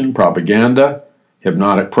 indoctrination, propaganda,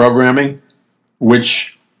 hypnotic programming,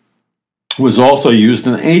 which was also used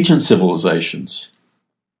in ancient civilizations.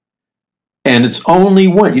 And it's only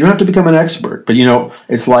when, you don't have to become an expert, but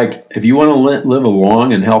it's like if you want to live a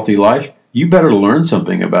long and healthy life, you better learn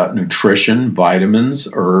something about nutrition, vitamins,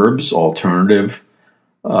 herbs, alternative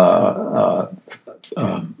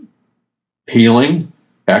healing,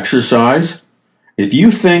 exercise. If you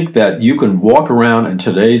think that you can walk around in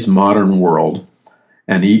today's modern world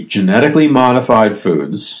and eat genetically modified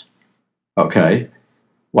foods, okay,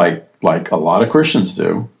 like a lot of Christians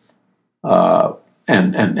do,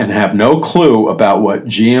 and have no clue about what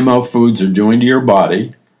GMO foods are doing to your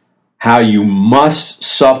body, how you must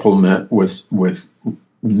supplement with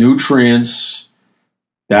nutrients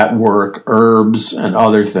that work, herbs and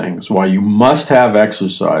other things, why you must have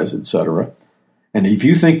exercise, etc. And if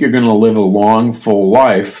you think you're going to live a long, full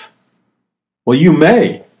life, well, you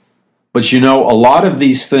may. But a lot of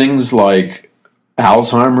these things like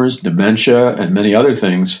Alzheimer's, dementia, and many other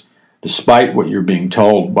things, despite what you're being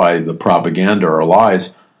told by the propaganda or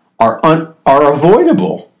lies, are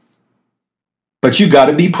avoidable. But you got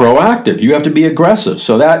to be proactive. You have to be aggressive.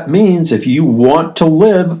 So that means if you want to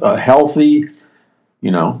live a healthy,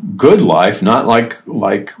 good life, not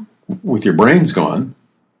like with your brains gone,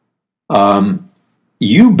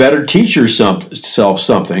 you better teach yourself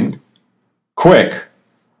something quick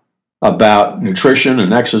about nutrition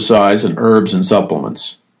and exercise and herbs and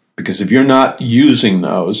supplements. Because if you're not using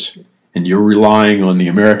those and you're relying on the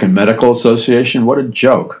American Medical Association, what a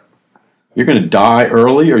joke. You're going to die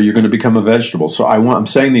early or you're going to become a vegetable. So I'm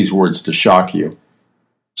saying these words to shock you.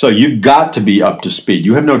 So you've got to be up to speed.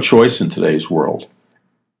 You have no choice in today's world.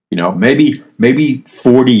 Maybe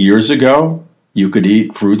 40 years ago, you could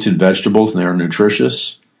eat fruits and vegetables and they're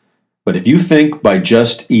nutritious. But if you think by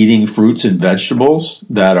just eating fruits and vegetables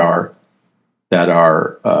that are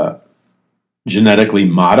genetically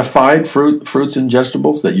modified fruits and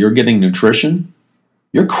vegetables that you're getting nutrition,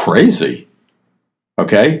 you're crazy.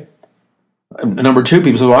 Okay? Number two,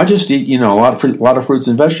 people say, well, I just eat, a lot of fruits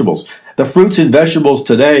and vegetables. The fruits and vegetables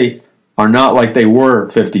today are not like they were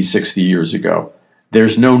 50, 60 years ago.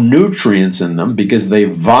 There's no nutrients in them because they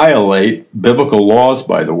violate biblical laws,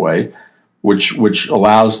 by the way, which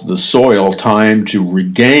allows the soil time to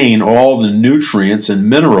regain all the nutrients and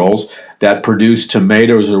minerals that produce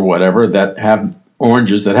tomatoes or whatever, that have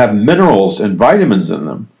oranges, that have minerals and vitamins in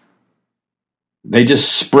them. They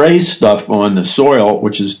just spray stuff on the soil,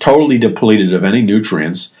 which is totally depleted of any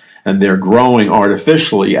nutrients, and they're growing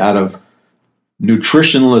artificially out of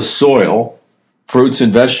nutritionless soil, fruits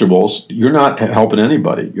and vegetables. You're not helping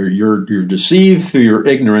anybody. You're deceived through your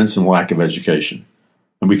ignorance and lack of education.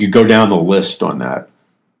 And we could go down the list on that.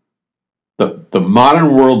 The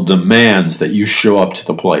modern world demands that you show up to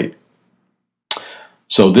the plate.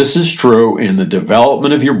 So this is true in the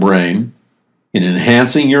development of your brain, in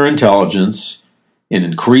enhancing your intelligence, in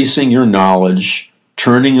increasing your knowledge,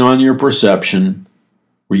 turning on your perception,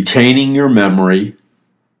 retaining your memory.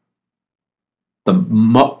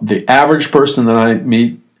 The average person that I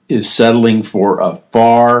meet is settling for a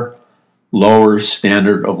far lower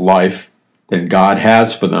standard of life than God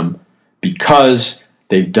has for them because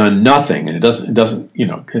they've done nothing, and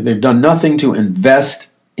they've done nothing to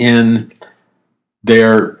invest in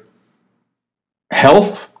their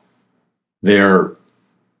health, their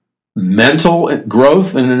mental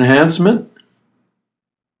growth and enhancement.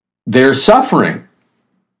 They're suffering.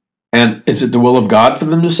 And is it the will of God for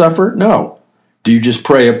them to suffer? No. Do you just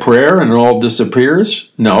pray a prayer and it all disappears?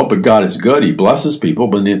 No, but God is good. He blesses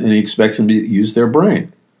people, and He expects them to use their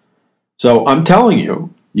brain. So I'm telling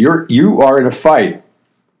you, you are in a fight,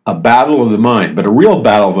 a battle of the mind. But a real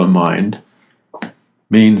battle of the mind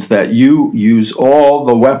means that you use all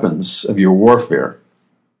the weapons of your warfare,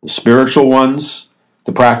 the spiritual ones,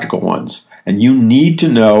 the practical ones. And you need to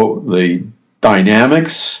know the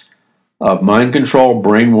dynamics of mind control,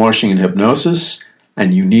 brainwashing, and hypnosis,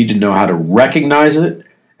 and you need to know how to recognize it,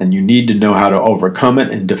 and you need to know how to overcome it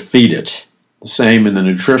and defeat it. The same in the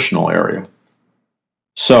nutritional area.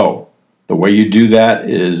 So, the way you do that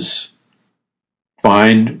is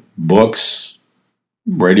find books,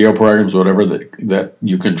 radio programs, whatever that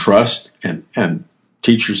you can trust, and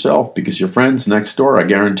teach yourself, because your friends next door, I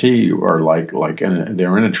guarantee you, are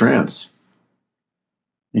they're in a trance.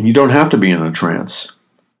 And you don't have to be in a trance.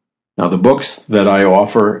 Now, the books that I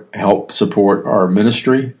offer help support our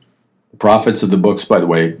ministry. The profits of the books, by the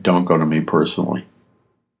way, don't go to me personally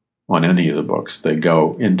on any of the books. They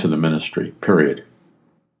go into the ministry, period.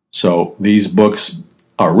 So these books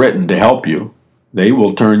are written to help you. They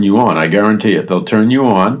will turn you on. I guarantee it. They'll turn you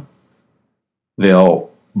on. They'll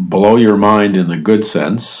blow your mind in the good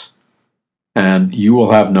sense. And you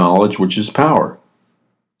will have knowledge, which is power.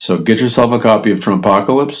 So get yourself a copy of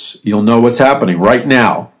Trumpocalypse. You'll know what's happening right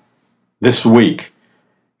now, this week,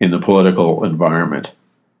 in the political environment.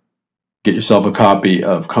 Get yourself a copy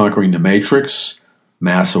of Conquering the Matrix,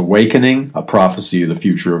 Mass Awakening, A Prophecy of the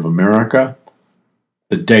Future of America,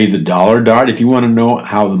 The Day the Dollar Died. If you want to know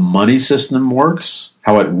how the money system works,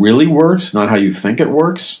 how it really works, not how you think it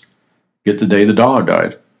works, get The Day the Dollar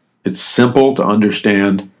Died. It's simple to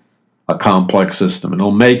understand a complex system.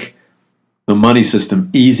 It'll make the money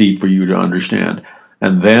system easy for you to understand.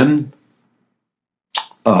 And then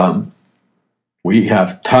we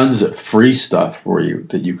have tons of free stuff for you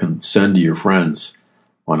that you can send to your friends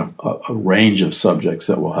on a range of subjects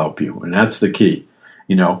that will help you. And that's the key.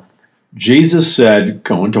 Jesus said,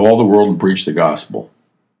 go into all the world and preach the gospel.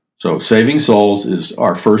 So saving souls is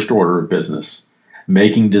our first order of business.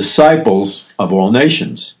 Making disciples of all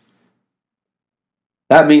nations.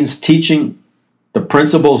 That means teaching the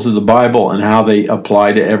principles of the Bible and how they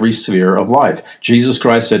apply to every sphere of life. Jesus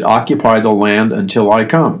Christ said, occupy the land until I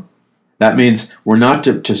come. That means we're not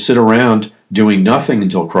to sit around doing nothing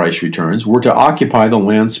until Christ returns. We're to occupy the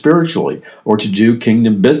land spiritually, or to do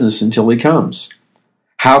kingdom business until He comes.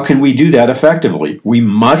 How can we do that effectively? We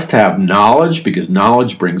must have knowledge, because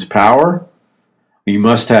knowledge brings power. We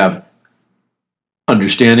must have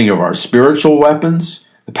understanding of our spiritual weapons,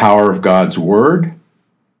 the power of God's Word.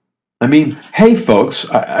 I mean, hey, folks,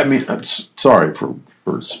 sorry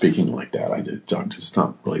for speaking like that. It's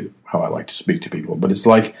not really how I like to speak to people, but it's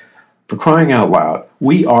like, for crying out loud,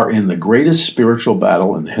 we are in the greatest spiritual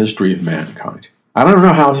battle in the history of mankind. I don't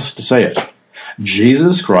know how else to say it.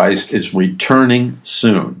 Jesus Christ is returning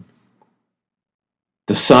soon.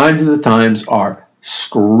 The signs of the times are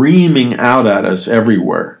screaming out at us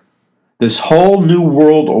everywhere. This whole new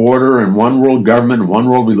world order and one world government, and one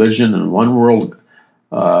world religion, and one world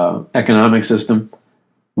economic system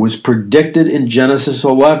was predicted in Genesis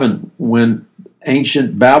 11 when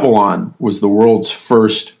ancient Babylon was the world's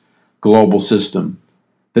first global system.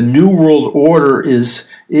 The New World Order is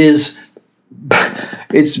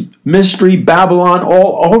it's Mystery Babylon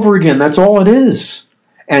all over again. That's all it is.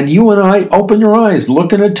 And you and I, open your eyes,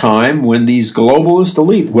 look at a time when these globalist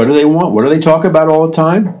elite, what do they want? What do they talk about all the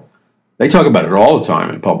time? They talk about it all the time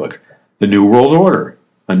in public. The New World Order,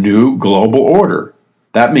 a new global order.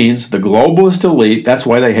 That means the globalist elite, that's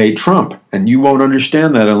why they hate Trump. And you won't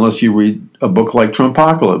understand that unless you read a book like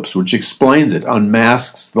Trumpocalypse, which explains it,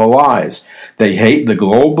 unmasks the lies. The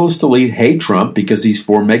globalist elite hate Trump because he's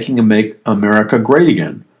for making America great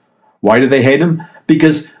again. Why do they hate him?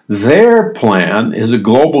 Because their plan is a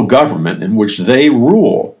global government in which they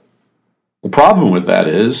rule. The problem with that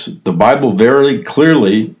is the Bible very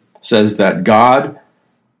clearly says that God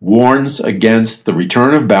warns against the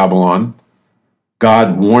return of Babylon.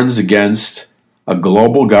 God warns against a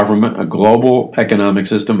global government, a global economic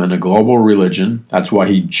system, and a global religion. That's why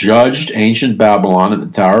he judged ancient Babylon at the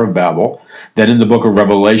Tower of Babel. Then in the book of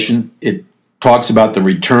Revelation, it talks about the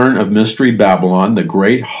return of Mystery Babylon, the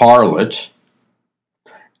great harlot.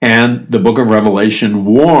 And the book of Revelation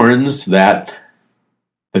warns that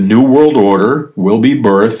the New World Order will be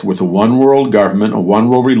birthed with a one world government, a one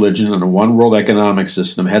world religion, and a one world economic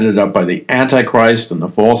system headed up by the Antichrist and the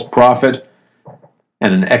false prophet,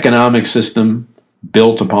 and an economic system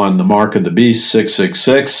built upon the mark of the beast,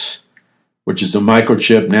 666, which is a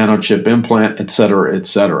microchip, nanochip implant, etc.,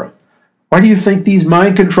 etc. Why do you think these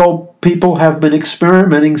mind control people have been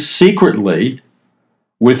experimenting secretly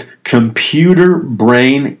with computer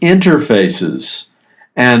brain interfaces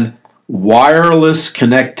and wireless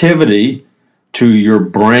connectivity to your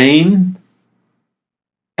brain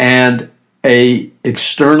and an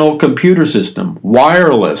external computer system?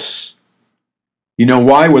 Wireless. You know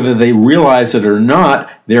why? Whether they realize it or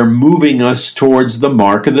not, they're moving us towards the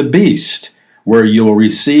mark of the beast, where you'll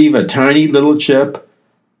receive a tiny little chip,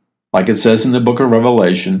 like it says in the book of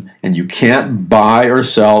Revelation, and you can't buy or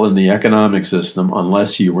sell in the economic system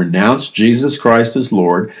unless you renounce Jesus Christ as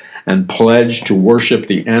Lord and pledge to worship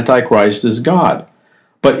the Antichrist as God.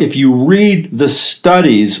 But if you read the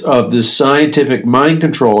studies of this scientific mind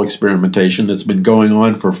control experimentation that's been going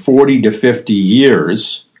on for 40 to 50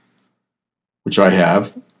 years, which I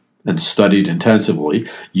have and studied intensively,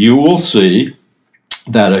 you will see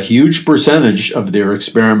that a huge percentage of their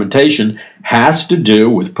experimentation has to do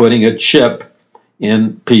with putting a chip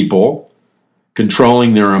in people,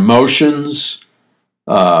 controlling their emotions,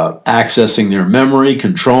 accessing their memory,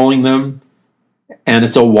 controlling them, and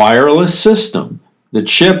it's a wireless system. The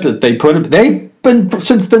chip that they put in, they've been,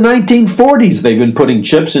 since the 1940s, they've been putting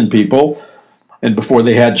chips in people, and before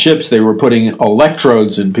they had chips, they were putting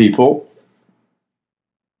electrodes in people,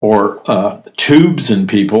 or tubes in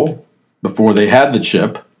people, before they had the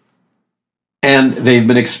chip, and they've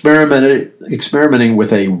been experimenting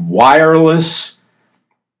with a wireless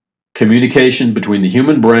communication between the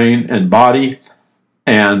human brain and body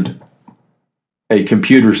and a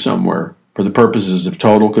computer somewhere for the purposes of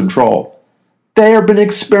total control. They have been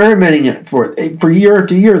experimenting it for year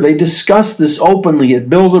after year. They discussed this openly at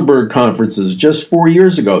Bilderberg conferences just 4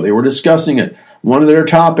 years ago. They were discussing it. One of their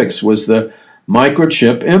topics was the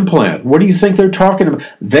microchip implant. What do you think they're talking about?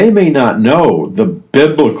 They may not know the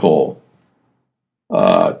biblical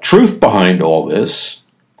truth behind all this,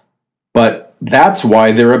 but that's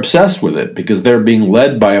why they're obsessed with it, because they're being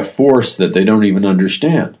led by a force that they don't even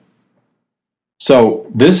understand. So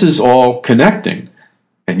this is all connecting,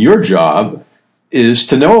 and your job is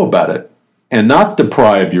to know about it and not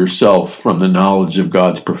deprive yourself from the knowledge of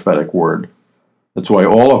God's prophetic word. That's why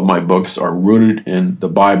all of my books are rooted in the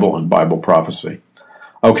Bible and Bible prophecy.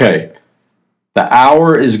 Okay, the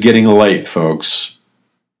hour is getting late, folks.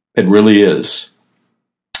 It really is.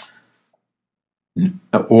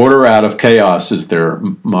 Order out of chaos is their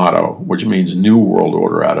motto, which means new world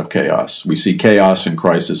order out of chaos. We see chaos and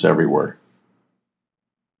crisis everywhere.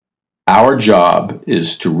 Our job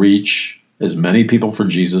is to reach as many people for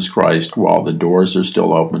Jesus Christ while the doors are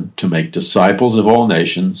still open, to make disciples of all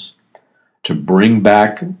nations, to bring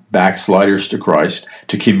back backsliders to Christ,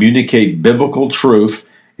 to communicate biblical truth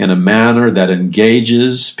in a manner that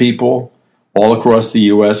engages people all across the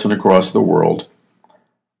U.S. and across the world.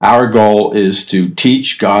 Our goal is to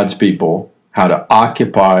teach God's people how to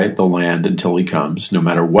occupy the land until He comes, no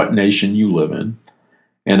matter what nation you live in.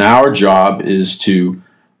 And our job is to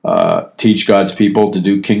teach God's people to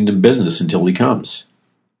do kingdom business until He comes.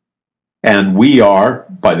 And we are,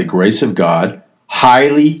 by the grace of God,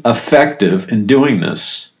 highly effective in doing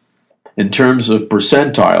this. In terms of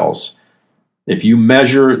percentiles, if you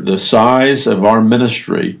measure the size of our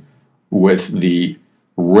ministry with the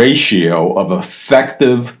ratio of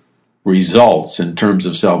effective results in terms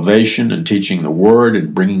of salvation and teaching the word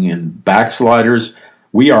and bringing in backsliders,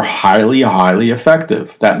 we are highly, highly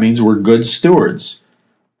effective. That means we're good stewards.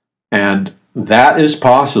 And that is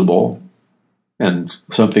possible, and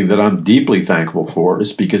something that I'm deeply thankful for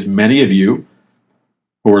is because many of you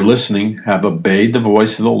who are listening have obeyed the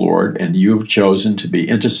voice of the Lord, and you have chosen to be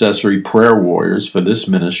intercessory prayer warriors for this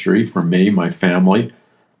ministry, for me, my family,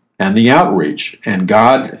 and the outreach. And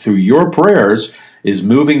God, through your prayers, is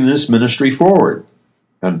moving this ministry forward.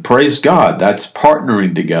 And praise God, that's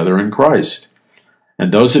partnering together in Christ.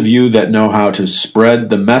 And those of you that know how to spread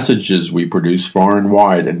the messages we produce far and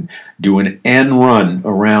wide and do an end run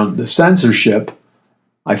around the censorship,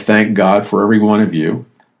 I thank God for every one of you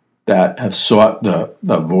that have sought the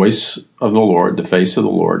voice of the Lord, the face of the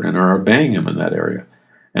Lord, and are obeying Him in that area.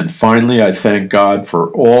 And finally, I thank God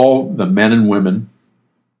for all the men and women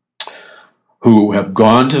who have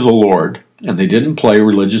gone to the Lord, and they didn't play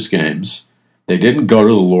religious games. They didn't go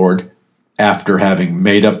to the Lord after having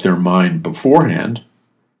made up their mind beforehand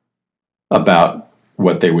about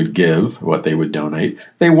what they would give, what they would donate.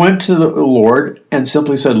 They went to the Lord and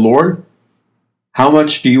simply said, Lord, how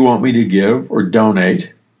much do you want me to give or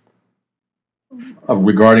donate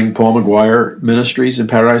regarding Paul McGuire Ministries and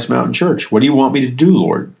Paradise Mountain Church? What do you want me to do,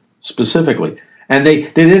 Lord, specifically? And they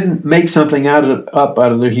didn't make something up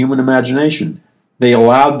out of their human imagination. They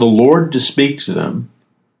allowed the Lord to speak to them,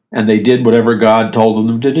 and they did whatever God told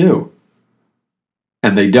them to do.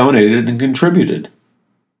 And they donated and contributed.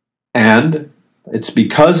 And it's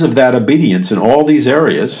because of that obedience in all these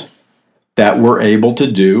areas that we're able to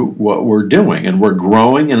do what we're doing, and we're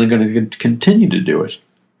growing and are going to continue to do it.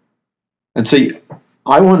 And see,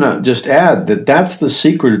 I want to just add that that's the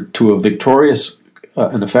secret to a victorious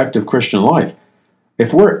and effective Christian life.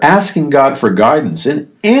 If we're asking God for guidance in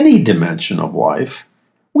any dimension of life,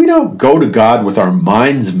 we don't go to God with our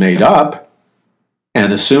minds made up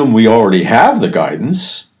and assume we already have the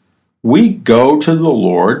guidance. We go to the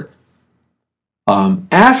Lord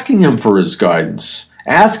asking Him for His guidance,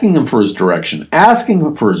 asking Him for His direction, asking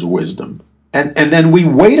Him for His wisdom. And then we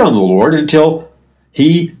wait on the Lord until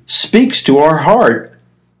He speaks to our heart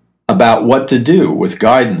about what to do with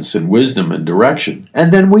guidance and wisdom and direction.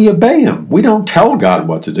 And then we obey Him. We don't tell God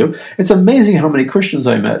what to do. It's amazing how many Christians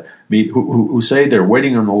I meet who say they're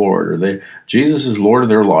waiting on the Lord, or Jesus is Lord of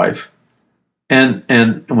their life. And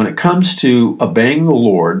when it comes to obeying the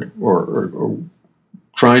Lord or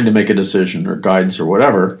trying to make a decision or guidance or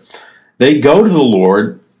whatever, they go to the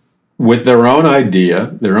Lord with their own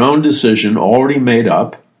idea, their own decision already made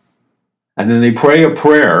up, and then they pray a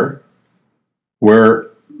prayer where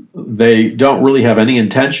they don't really have any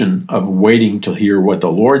intention of waiting to hear what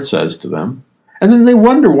the Lord says to them. And then they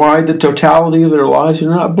wonder why the totality of their lives are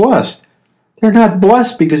not blessed. They're not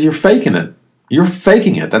blessed because you're faking it. You're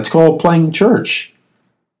faking it. That's called playing church.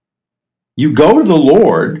 You go to the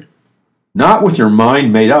Lord not with your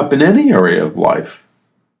mind made up in any area of life.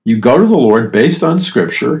 You go to the Lord based on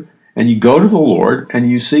Scripture, and you go to the Lord and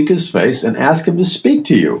you seek His face and ask Him to speak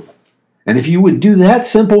to you. And if you would do that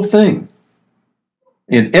simple thing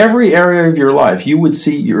in every area of your life, you would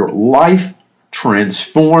see your life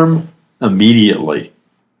transform immediately.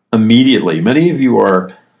 Immediately. Many of you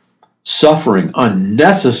are suffering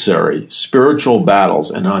unnecessary spiritual battles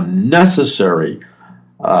and unnecessary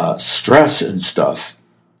stress and stuff.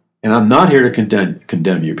 And I'm not here to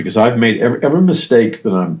condemn you, because I've made every mistake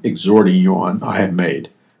that I'm exhorting you on, I have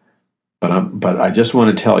made. But I just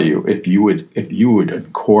want to tell you, if you would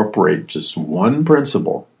incorporate just one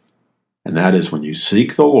principle, and that is when you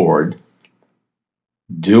seek the Lord,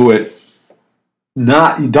 do it.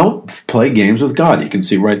 You don't play games with God. You can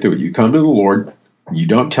see right through it. You come to the Lord. You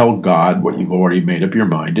don't tell God what you've already made up your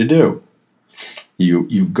mind to do.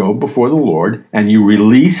 You go before the Lord and you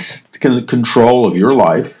release the control of your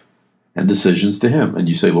life and decisions to Him. And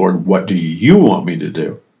you say, Lord, what do you want me to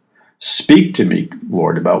do? Speak to me,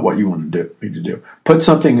 Lord, about what you want me to do. Put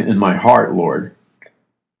something in my heart, Lord.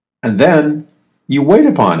 And then you wait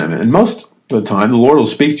upon Him. And most of the time, the Lord will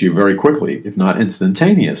speak to you very quickly, if not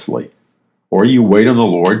instantaneously. Or you wait on the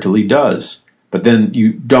Lord till He does. But then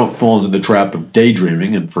you don't fall into the trap of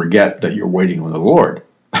daydreaming and forget that you're waiting on the Lord,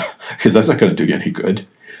 because that's not going to do you any good.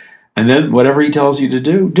 And then whatever He tells you to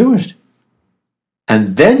do, do it.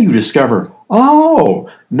 And then you discover, oh,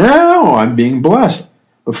 now I'm being blessed.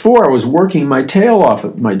 Before I was working my tail off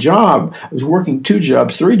at my job. I was working 2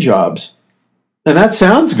 jobs, 3 jobs. And that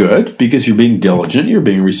sounds good because you're being diligent, you're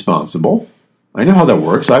being responsible. I know how that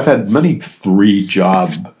works. I've had many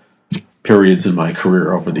 3-job periods in my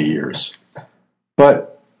career over the years.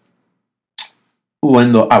 But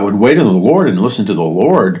when I would wait on the Lord and listen to the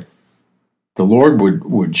Lord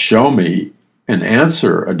would show me an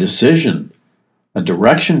answer, a decision, a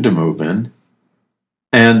direction to move in.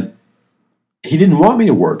 And He didn't want me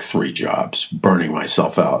to work 3 jobs, burning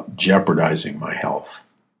myself out, jeopardizing my health.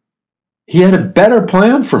 He had a better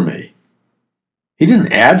plan for me. He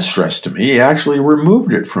didn't add stress to me. He actually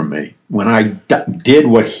removed it from me when I did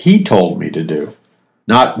what He told me to do,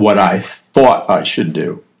 not what I thought I should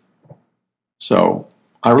do. So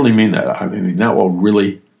I really mean that. I mean, that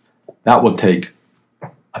will take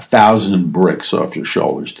 1,000 bricks off your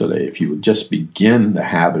shoulders today if you would just begin the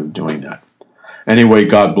habit of doing that. Anyway,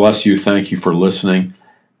 God bless you. Thank you for listening.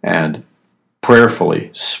 And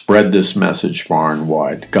prayerfully spread this message far and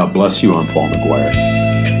wide. God bless you. I'm Paul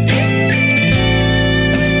McGuire.